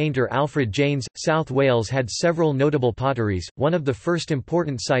included the painter Alfred Janes. South Wales had several notable potteries, one of the first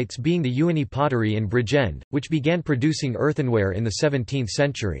important sites being the Ewenny pottery in Bridgend, which began producing earthenware in the 17th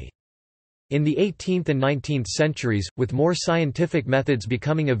century. In the 18th and 19th centuries, with more scientific methods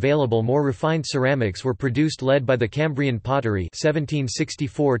becoming available, more refined ceramics were produced led by the Cambrian pottery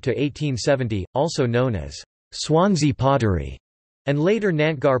 1764 to 1870, also known as Swansea pottery, and later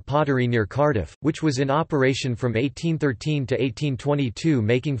Nantgar pottery near Cardiff, which was in operation from 1813 to 1822,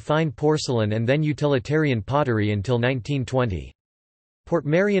 making fine porcelain, and then utilitarian pottery until 1920.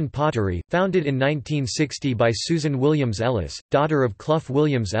 Portmeirion pottery, founded in 1960 by Susan Williams Ellis, daughter of Clough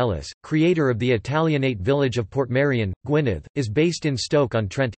Williams Ellis, creator of the Italianate village of Portmeirion, Gwynedd, is based in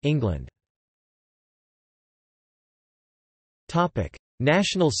Stoke-on-Trent, England.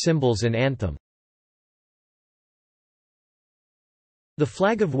 National symbols and anthem. The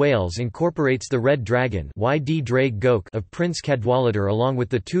flag of Wales incorporates the red dragon of Prince Cadwaladr along with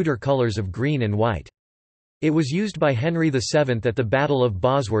the Tudor colours of green and white. It was used by Henry VII at the Battle of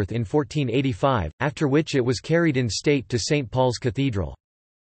Bosworth in 1485, after which it was carried in state to St Paul's Cathedral.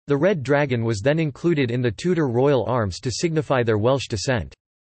 The red dragon was then included in the Tudor royal arms to signify their Welsh descent.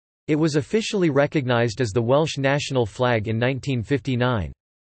 It was officially recognised as the Welsh national flag in 1959.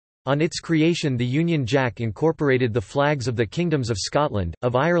 On its creation, the Union Jack incorporated the flags of the kingdoms of Scotland,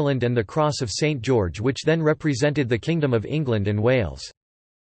 of Ireland and the Cross of St George, which then represented the Kingdom of England and Wales.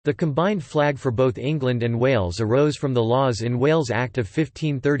 The combined flag for both England and Wales arose from the Laws in Wales Act of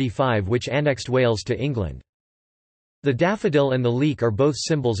 1535, which annexed Wales to England. The daffodil and the leek are both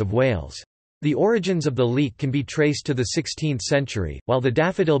symbols of Wales. The origins of the leek can be traced to the 16th century, while the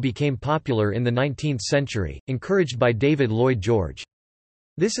daffodil became popular in the 19th century, encouraged by David Lloyd George.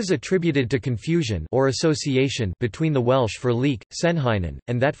 This is attributed to confusion or association between the Welsh for leek, Senhinen,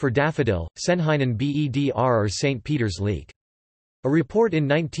 and that for daffodil, Senhinen Bedr or St. Peter's leek. A report in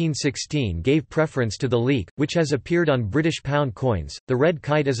 1916 gave preference to the leek, which has appeared on British pound coins. The red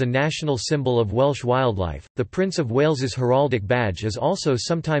kite is a national symbol of Welsh wildlife. The Prince of Wales's heraldic badge is also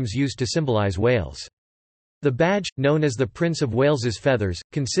sometimes used to symbolise Wales. The badge, known as the Prince of Wales's feathers,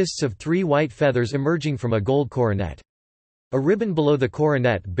 consists of 3 white feathers emerging from a gold coronet. A ribbon below the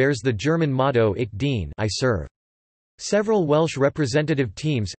coronet bears the German motto Ich dien, I serve. Several Welsh representative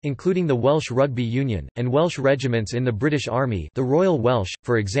teams, including the Welsh Rugby Union, and Welsh regiments in the British Army, the Royal Welsh,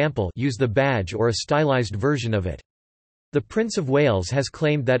 for example, use the badge or a stylised version of it. The Prince of Wales has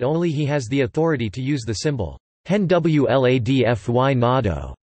claimed that only he has the authority to use the symbol, Hen Wladfy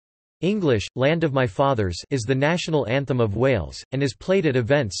Nado. English, Land of My Fathers, is the national anthem of Wales, and is played at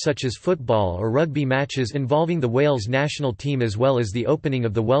events such as football or rugby matches involving the Wales national team, as well as the opening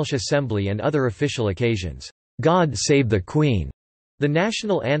of the Welsh Assembly and other official occasions. God Save the Queen, the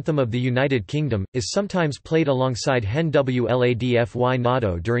national anthem of the United Kingdom, is sometimes played alongside Hen Wladfy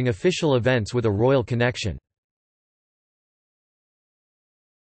Nado during official events with a royal connection.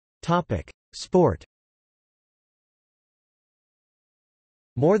 Sport.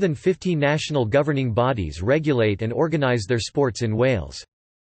 More than 50 national governing bodies regulate and organise their sports in Wales.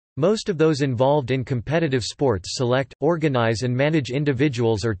 Most of those involved in competitive sports select, organise and manage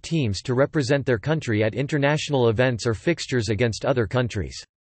individuals or teams to represent their country at international events or fixtures against other countries.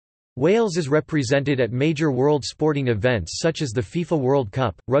 Wales is represented at major world sporting events such as the FIFA World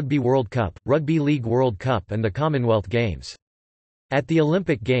Cup, Rugby World Cup, Rugby League World Cup and the Commonwealth Games. At the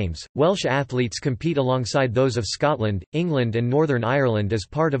Olympic Games, Welsh athletes compete alongside those of Scotland, England and Northern Ireland as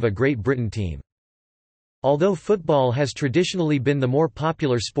part of a Great Britain team. Although football has traditionally been the more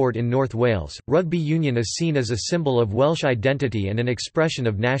popular sport in North Wales, rugby union is seen as a symbol of Welsh identity and an expression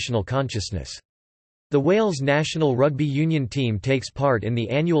of national consciousness. The Wales national rugby union team takes part in the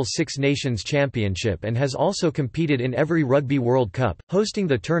annual Six Nations Championship and has also competed in every Rugby World Cup, hosting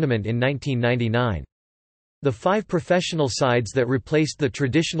the tournament in 1999. The 5 professional sides that replaced the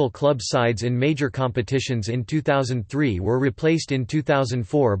traditional club sides in major competitions in 2003 were replaced in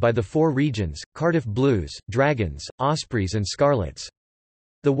 2004 by the 4 regions, Cardiff Blues, Dragons, Ospreys and Scarlets.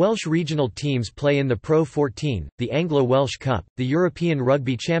 The Welsh regional teams play in the Pro 14, the Anglo-Welsh Cup, the European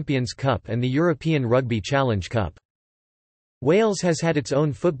Rugby Champions Cup and the European Rugby Challenge Cup. Wales has had its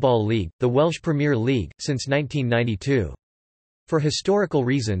own football league, the Welsh Premier League, since 1992. For historical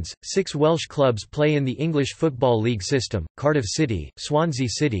reasons, 6 Welsh clubs play in the English Football League system: Cardiff City, Swansea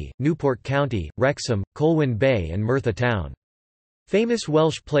City, Newport County, Wrexham, Colwyn Bay and Merthyr Town. Famous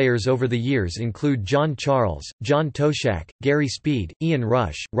Welsh players over the years include John Charles, John Toshak, Gary Speed, Ian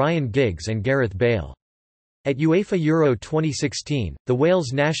Rush, Ryan Giggs and Gareth Bale. At UEFA Euro 2016, the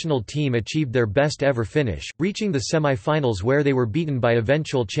Wales national team achieved their best ever finish, reaching the semi-finals where they were beaten by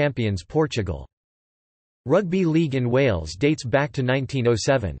eventual champions Portugal. Rugby league in Wales dates back to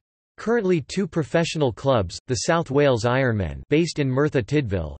 1907. Currently 2 professional clubs, the South Wales Ironmen based in Merthyr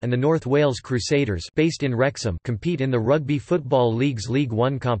Tydfil and the North Wales Crusaders based in Wrexham compete in the Rugby Football League's League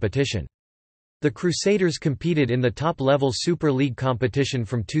One competition. The Crusaders competed in the top-level Super League competition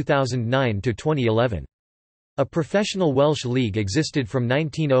from 2009 to 2011. A professional Welsh league existed from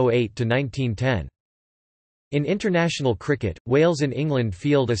 1908 to 1910. In international cricket, Wales and England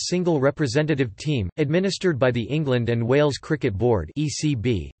field a single representative team, administered by the England and Wales Cricket Board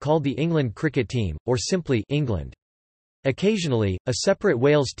 (ECB), called the England Cricket Team, or simply England. Occasionally, a separate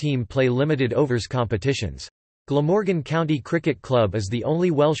Wales team play limited overs competitions. Glamorgan County Cricket Club is the only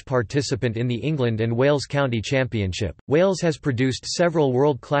Welsh participant in the England and Wales County Championship. Wales has produced several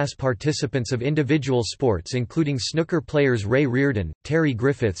world-class participants of individual sports including snooker players Ray Reardon, Terry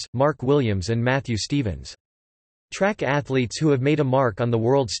Griffiths, Mark Williams and Matthew Stevens. Track athletes who have made a mark on the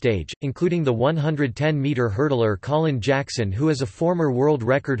world stage, including the 110-meter hurdler Colin Jackson, who is a former world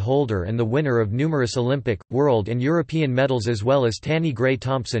record holder and the winner of numerous Olympic, world and European medals, as well as Tanni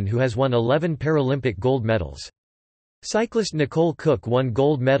Grey-Thompson, who has won 11 Paralympic gold medals. Cyclist Nicole Cook won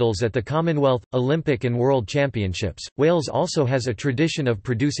gold medals at the Commonwealth, Olympic and World Championships. Wales also has a tradition of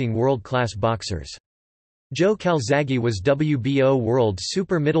producing world-class boxers. Joe Calzaghe was WBO World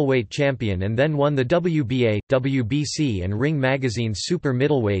Super Middleweight Champion and then won the WBA, WBC and Ring Magazine Super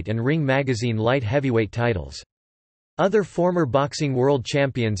Middleweight and Ring Magazine Light Heavyweight titles. Other former boxing world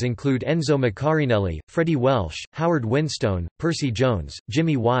champions include Enzo Maccarinelli, Freddie Welsh, Howard Winstone, Percy Jones,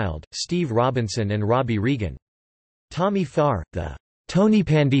 Jimmy Wilde, Steve Robinson and Robbie Regan. Tommy Farr, the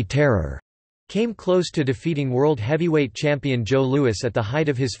Tonypandy Terror, came close to defeating world heavyweight champion Joe Louis at the height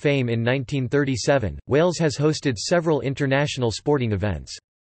of his fame in 1937. Wales has hosted several international sporting events.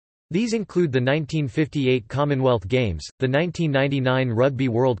 These include the 1958 Commonwealth Games, the 1999 Rugby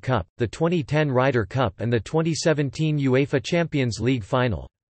World Cup, the 2010 Ryder Cup and the 2017 UEFA Champions League final.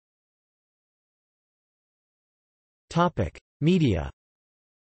 Media.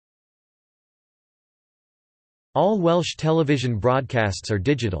 All Welsh television broadcasts are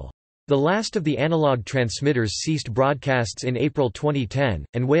digital. The last of the analogue transmitters ceased broadcasts in April 2010,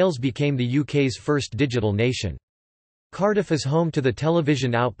 and Wales became the UK's first digital nation. Cardiff is home to the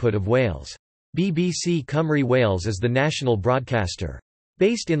television output of Wales. BBC Cymru Wales is the national broadcaster.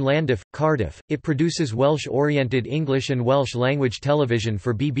 Based in Llandaff, Cardiff, it produces Welsh-oriented English and Welsh-language television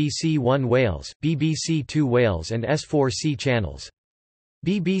for BBC One Wales, BBC Two Wales and S4C channels.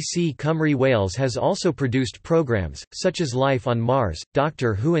 BBC Cymru Wales has also produced programmes, such as Life on Mars,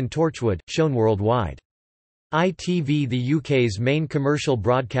 Doctor Who and Torchwood, shown worldwide. ITV, the UK's main commercial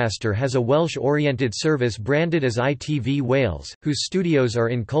broadcaster, has a Welsh-oriented service branded as ITV Wales, whose studios are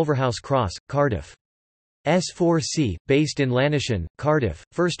in Culverhouse Cross, Cardiff. S4C, based in Llanishen, Cardiff,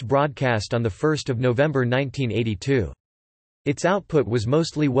 first broadcast on 1 November 1982. Its output was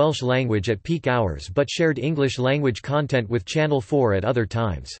mostly Welsh language at peak hours but shared English language content with Channel 4 at other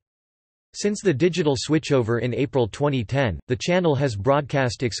times. Since the digital switchover in April 2010, the channel has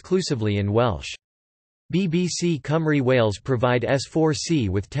broadcast exclusively in Welsh. BBC Cymru Wales provide S4C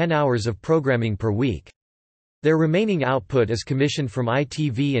with 10 hours of programming per week. Their remaining output is commissioned from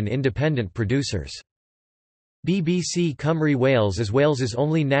ITV and independent producers. BBC Cymru Wales is Wales's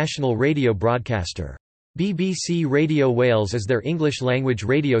only national radio broadcaster. BBC Radio Wales is their English-language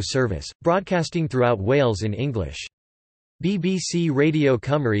radio service, broadcasting throughout Wales in English. BBC Radio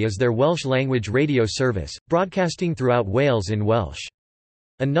Cymru is their Welsh-language radio service, broadcasting throughout Wales in Welsh.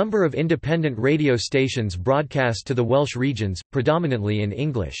 A number of independent radio stations broadcast to the Welsh regions, predominantly in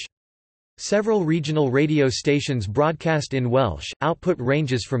English. Several regional radio stations broadcast in Welsh. Output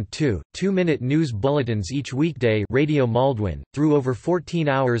ranges from 2-minute news bulletins each weekday, Radio Maldwyn, through over 14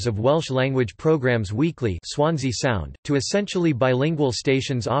 hours of Welsh-language programmes weekly, Swansea Sound, to essentially bilingual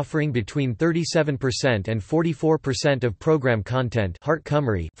stations offering between 37% and 44% of programme content, Heart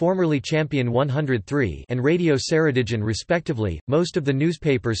Cymru, formerly Champion 103, and Radio Ceredigion respectively. Most of the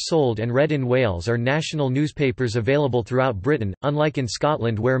newspapers sold and read in Wales are national newspapers available throughout Britain, unlike in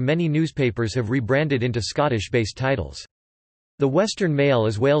Scotland where many newspapers have rebranded into Scottish-based titles. The Western Mail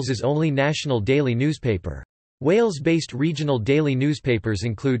is Wales's only national daily newspaper. Wales-based regional daily newspapers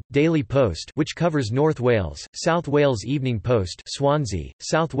include, Daily Post which covers North Wales, South Wales Evening Post Swansea,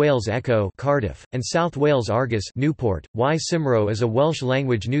 South Wales Echo Cardiff, and South Wales Argus Newport. Y Cymru is a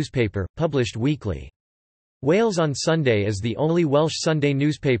Welsh-language newspaper, published weekly. Wales on Sunday is the only Welsh Sunday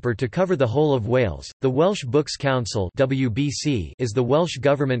newspaper to cover the whole of Wales. The Welsh Books Council (WBC) is the Welsh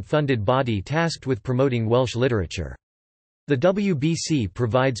government-funded body tasked with promoting Welsh literature. The WBC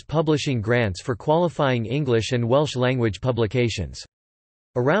provides publishing grants for qualifying English and Welsh language publications.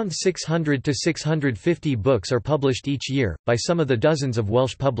 Around 600 to 650 books are published each year, by some of the dozens of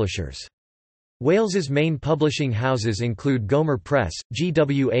Welsh publishers. Wales's main publishing houses include Gomer Press,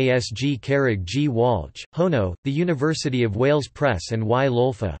 GWASG Carreg G Walsh, Hono, the University of Wales Press and Y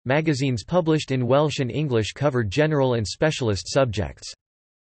Lolfa. Magazines published in Welsh and English cover general and specialist subjects.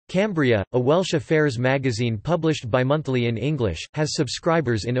 Cambria, a Welsh affairs magazine published bimonthly in English, has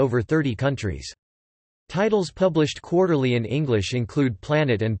subscribers in over 30 countries. Titles published quarterly in English include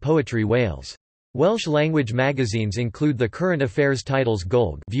Planet and Poetry Wales. Welsh-language magazines include the current affairs titles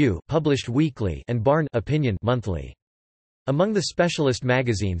Golg View, published weekly, and Barn Opinion monthly. Among the specialist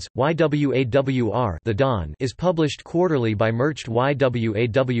magazines, YWAWR The Dawn is published quarterly by Merched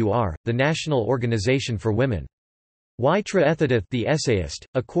YWAWR, the National Organization for Women. Y Traethadaeth The Essayist,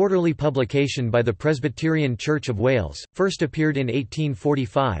 a quarterly publication by the Presbyterian Church of Wales, first appeared in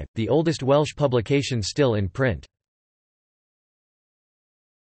 1845, the oldest Welsh publication still in print.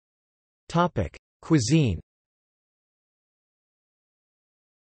 Cuisine.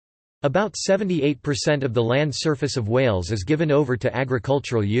 About 78% of the land surface of Wales is given over to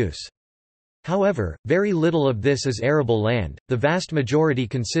agricultural use. However, very little of this is arable land, the vast majority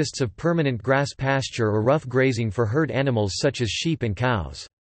consists of permanent grass pasture or rough grazing for herd animals such as sheep and cows.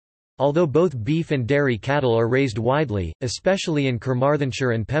 Although both beef and dairy cattle are raised widely, especially in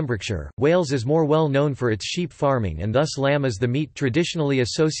Carmarthenshire and Pembrokeshire, Wales is more well known for its sheep farming and thus lamb is the meat traditionally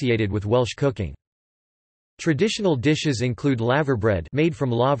associated with Welsh cooking. Traditional dishes include laverbread made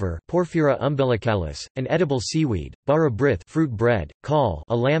from laver, Porphyra umbilicalis, an edible seaweed, bara brith fruit bread, cawl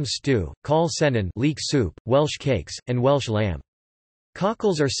a lamb stew, cawl senan leek soup, Welsh cakes, and Welsh lamb.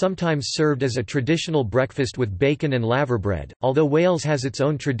 Cockles are sometimes served as a traditional breakfast with bacon and laverbread. Although Wales has its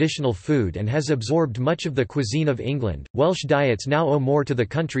own traditional food and has absorbed much of the cuisine of England, Welsh diets now owe more to the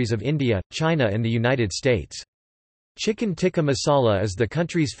countries of India, China and the United States. Chicken tikka masala is the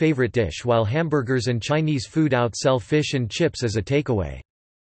country's favorite dish while hamburgers and Chinese food outsell fish and chips as a takeaway.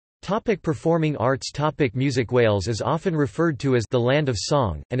 Performing arts. Music. Wales is often referred to as the land of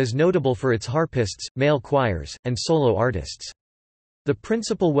song, and is notable for its harpists, male choirs, and solo artists. The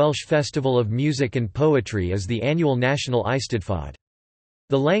principal Welsh festival of music and poetry is the annual National Eisteddfod.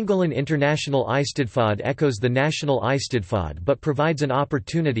 The Llangollen International Eisteddfod echoes the National Eisteddfod but provides an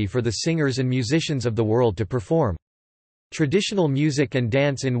opportunity for the singers and musicians of the world to perform. Traditional music and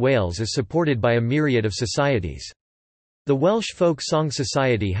dance in Wales is supported by a myriad of societies. The Welsh Folk Song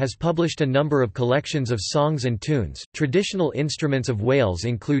Society has published a number of collections of songs and tunes. Traditional instruments of Wales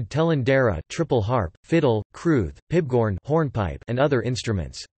include Telen Dara, triple harp, fiddle, crwth, pibgorn, hornpipe, and other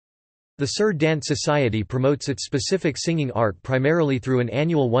instruments. The Sir Dance Society promotes its specific singing art primarily through an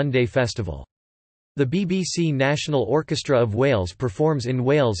annual one-day festival. The BBC National Orchestra of Wales performs in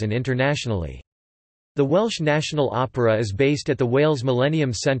Wales and internationally. The Welsh National Opera is based at the Wales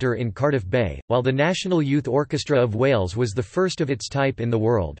Millennium Centre in Cardiff Bay, while the National Youth Orchestra of Wales was the first of its type in the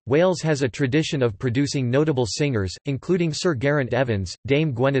world. Wales has a tradition of producing notable singers, including Sir Geraint Evans,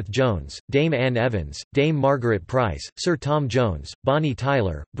 Dame Gwyneth Jones, Dame Anne Evans, Dame Margaret Price, Sir Tom Jones, Bonnie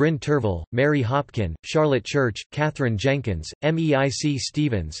Tyler, Bryn Terfel, Mary Hopkin, Charlotte Church, Catherine Jenkins, Meic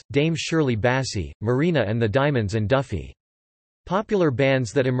Stevens, Dame Shirley Bassey, Marina and the Diamonds and Duffy. Popular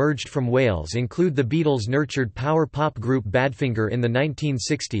bands that emerged from Wales include the Beatles-nurtured power pop group Badfinger in the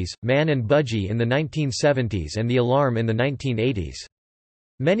 1960s, Man and Budgie in the 1970s and The Alarm in the 1980s.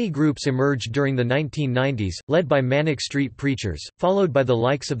 Many groups emerged during the 1990s, led by Manic Street Preachers, followed by the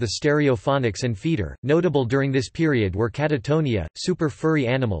likes of the Stereophonics and Feeder. Notable during this period were Catatonia, Super Furry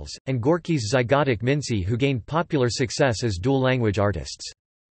Animals, and Gorky's Zygotic Mincy, who gained popular success as dual-language artists.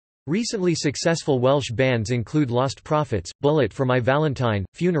 Recently successful Welsh bands include Lost Prophets, Bullet for My Valentine,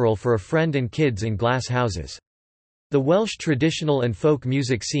 Funeral for a Friend and Kids in Glass Houses. The Welsh traditional and folk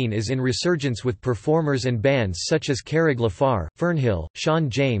music scene is in resurgence with performers and bands such as Cerrig Lafar, Fernhill, Sean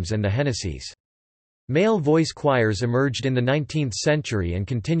James and the Hennessy's. Male voice choirs emerged in the 19th century and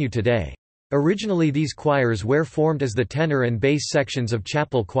continue today. Originally these choirs were formed as the tenor and bass sections of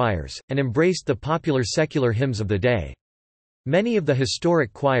chapel choirs, and embraced the popular secular hymns of the day. Many of the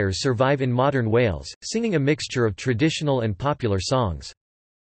historic choirs survive in modern Wales, singing a mixture of traditional and popular songs.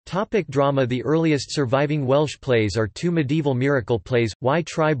 Drama. The earliest surviving Welsh plays are two medieval miracle plays, Y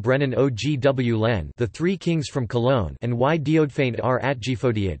Tri Brenin og Len, The Three Kings from Cologne, and Y Diodfaint ar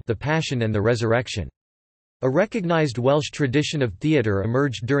Atgifodiad, The Passion and the Resurrection. A recognised Welsh tradition of theatre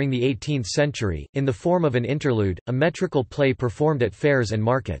emerged during the 18th century, in the form of an interlude, a metrical play performed at fairs and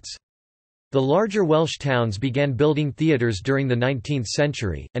markets. The larger Welsh towns began building theatres during the 19th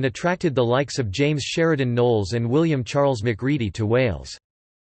century, and attracted the likes of James Sheridan Knowles and William Charles Macready to Wales.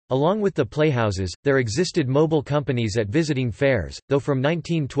 Along with the playhouses, there existed mobile companies at visiting fairs, though from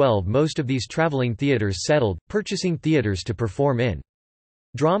 1912 most of these travelling theatres settled, purchasing theatres to perform in.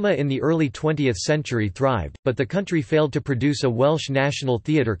 Drama in the early 20th century thrived, but the country failed to produce a Welsh national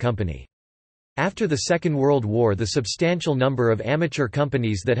theatre company. After the Second World War, the substantial number of amateur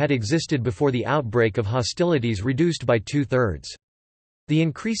companies that had existed before the outbreak of hostilities reduced by two-thirds. The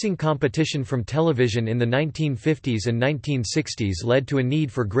increasing competition from television in the 1950s and 1960s led to a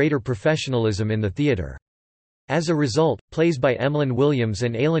need for greater professionalism in the theatre. As a result, plays by Emlyn Williams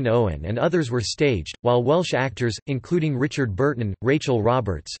and Aileen Owen and others were staged, while Welsh actors, including Richard Burton, Rachel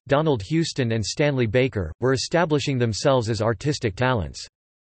Roberts, Donald Houston and Stanley Baker, were establishing themselves as artistic talents.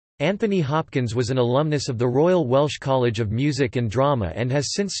 Anthony Hopkins was an alumnus of the Royal Welsh College of Music and Drama and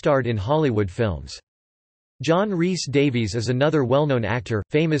has since starred in Hollywood films. John Rhys Davies is another well-known actor,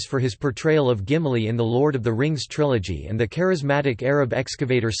 famous for his portrayal of Gimli in the Lord of the Rings trilogy and the charismatic Arab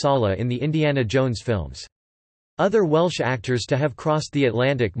excavator Sallah in the Indiana Jones films. Other Welsh actors to have crossed the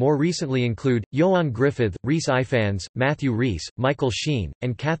Atlantic more recently include, Ioan Gruffudd, Rhys Ifans, Matthew Rhys, Michael Sheen,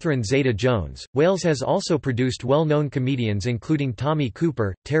 and Catherine Zeta-Jones. Wales has also produced well-known comedians including Tommy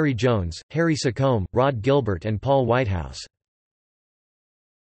Cooper, Terry Jones, Harry Secombe, Rod Gilbert and Paul Whitehouse.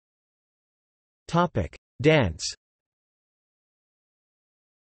 Dance.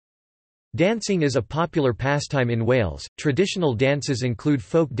 Dancing is a popular pastime in Wales. Traditional dances include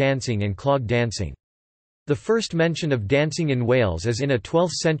folk dancing and clog dancing. The first mention of dancing in Wales is in a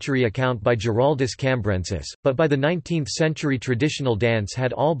 12th-century account by Giraldus Cambrensis, but by the 19th century traditional dance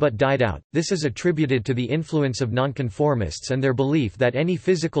had all but died out. This is attributed to the influence of nonconformists and their belief that any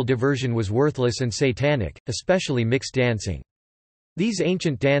physical diversion was worthless and satanic, especially mixed dancing. These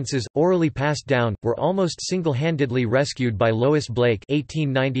ancient dances, orally passed down, were almost single-handedly rescued by Lois Blake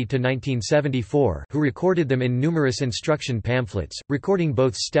 (1890–1974), who recorded them in numerous instruction pamphlets, recording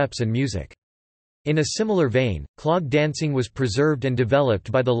both steps and music. In a similar vein, clog dancing was preserved and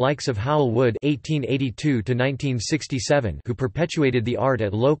developed by the likes of Howell Wood (1882–1967), who perpetuated the art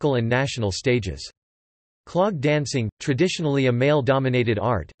at local and national stages. Clog dancing, traditionally a male-dominated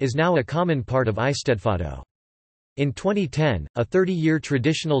art, is now a common part of Eisteddfod. In 2010, a 30-year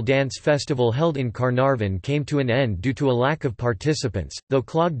traditional dance festival held in Carnarvon came to an end due to a lack of participants. Though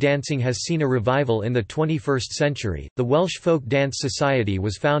clog dancing has seen a revival in the 21st century, the Welsh Folk Dance Society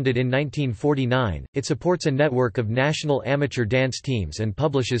was founded in 1949. It supports a network of national amateur dance teams and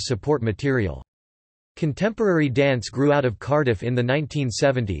publishes support material. Contemporary dance grew out of Cardiff in the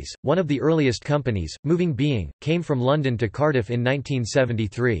 1970s. One of the earliest companies, Moving Being, came from London to Cardiff in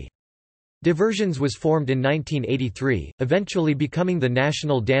 1973. Diversions was formed in 1983, eventually becoming the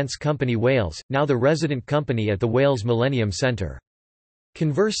National Dance Company Wales, now the resident company at the Wales Millennium Centre.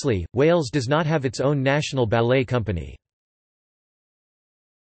 Conversely, Wales does not have its own national ballet company.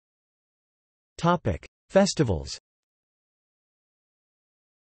 Festivals.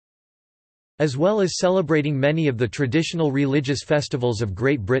 As well as celebrating many of the traditional religious festivals of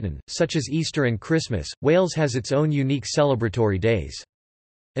Great Britain, such as Easter and Christmas, Wales has its own unique celebratory days.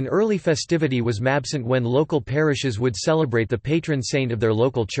 An early festivity was Mabsant, when local parishes would celebrate the patron saint of their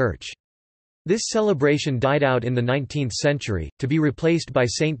local church. This celebration died out in the 19th century, to be replaced by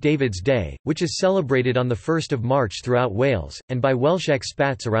St David's Day, which is celebrated on 1 March throughout Wales, and by Welsh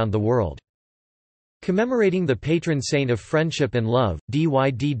expats around the world. Commemorating the patron saint of friendship and love,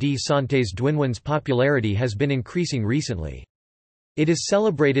 Dydd Santes Dwynwen's popularity has been increasing recently. It is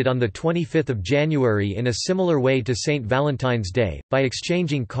celebrated on 25 January in a similar way to St. Valentine's Day, by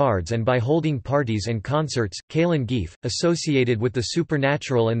exchanging cards and by holding parties and concerts. Caelan Geaf, associated with the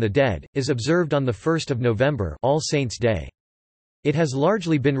supernatural and the dead, is observed on 1 November, All Saints' Day. It has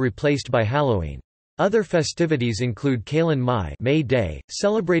largely been replaced by Halloween. Other festivities include Caelan Mai, May Day,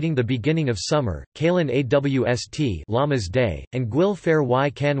 celebrating the beginning of summer, Caelan Awst, Llamas Day, and Gwyl Fair y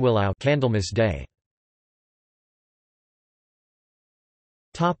Canwyllw, Candlemas Day.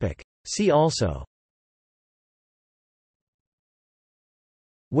 See also: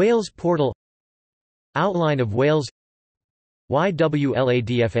 Wales portal, Outline of Wales,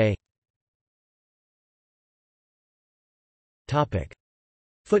 YWLADFA.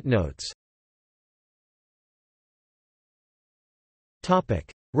 Footnotes.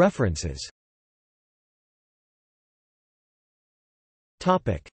 References.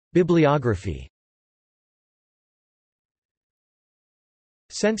 Bibliography.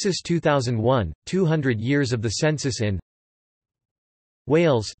 Census 2001, 200 Years of the Census in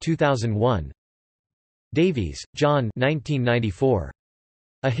Wales 2001. Davies, John 1994.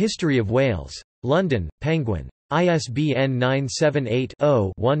 A History of Wales. London, Penguin. ISBN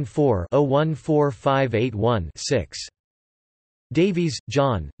 978-0-14-014581-6. Davies,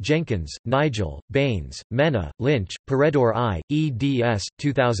 John, Jenkins, Nigel, Baines, Mena, Lynch, Peredor I, eds.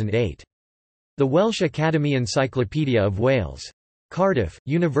 2008. The Welsh Academy Encyclopedia of Wales. Cardiff,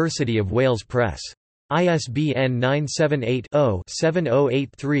 University of Wales Press. ISBN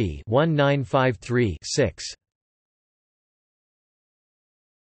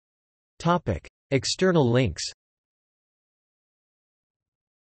 978-0-7083-1953-6. External links.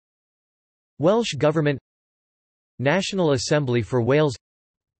 Welsh Government, National Assembly for Wales,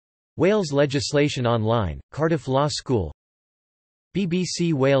 Wales Legislation Online, Cardiff Law School,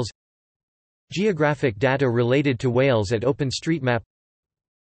 BBC Wales, Geographic data related to Wales at OpenStreetMap,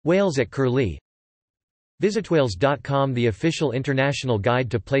 Wales at Curlie, visitwales.com, the official international guide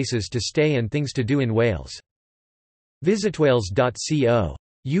to places to stay and things to do in Wales. visitwales.co.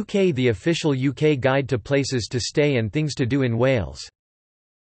 UK, the official UK guide to places to stay and things to do in Wales.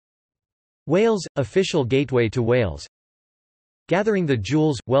 Wales, official gateway to Wales. Gathering the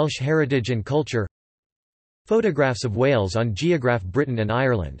Jewels, Welsh Heritage and Culture. Photographs of Wales on Geograph Britain and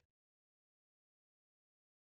Ireland.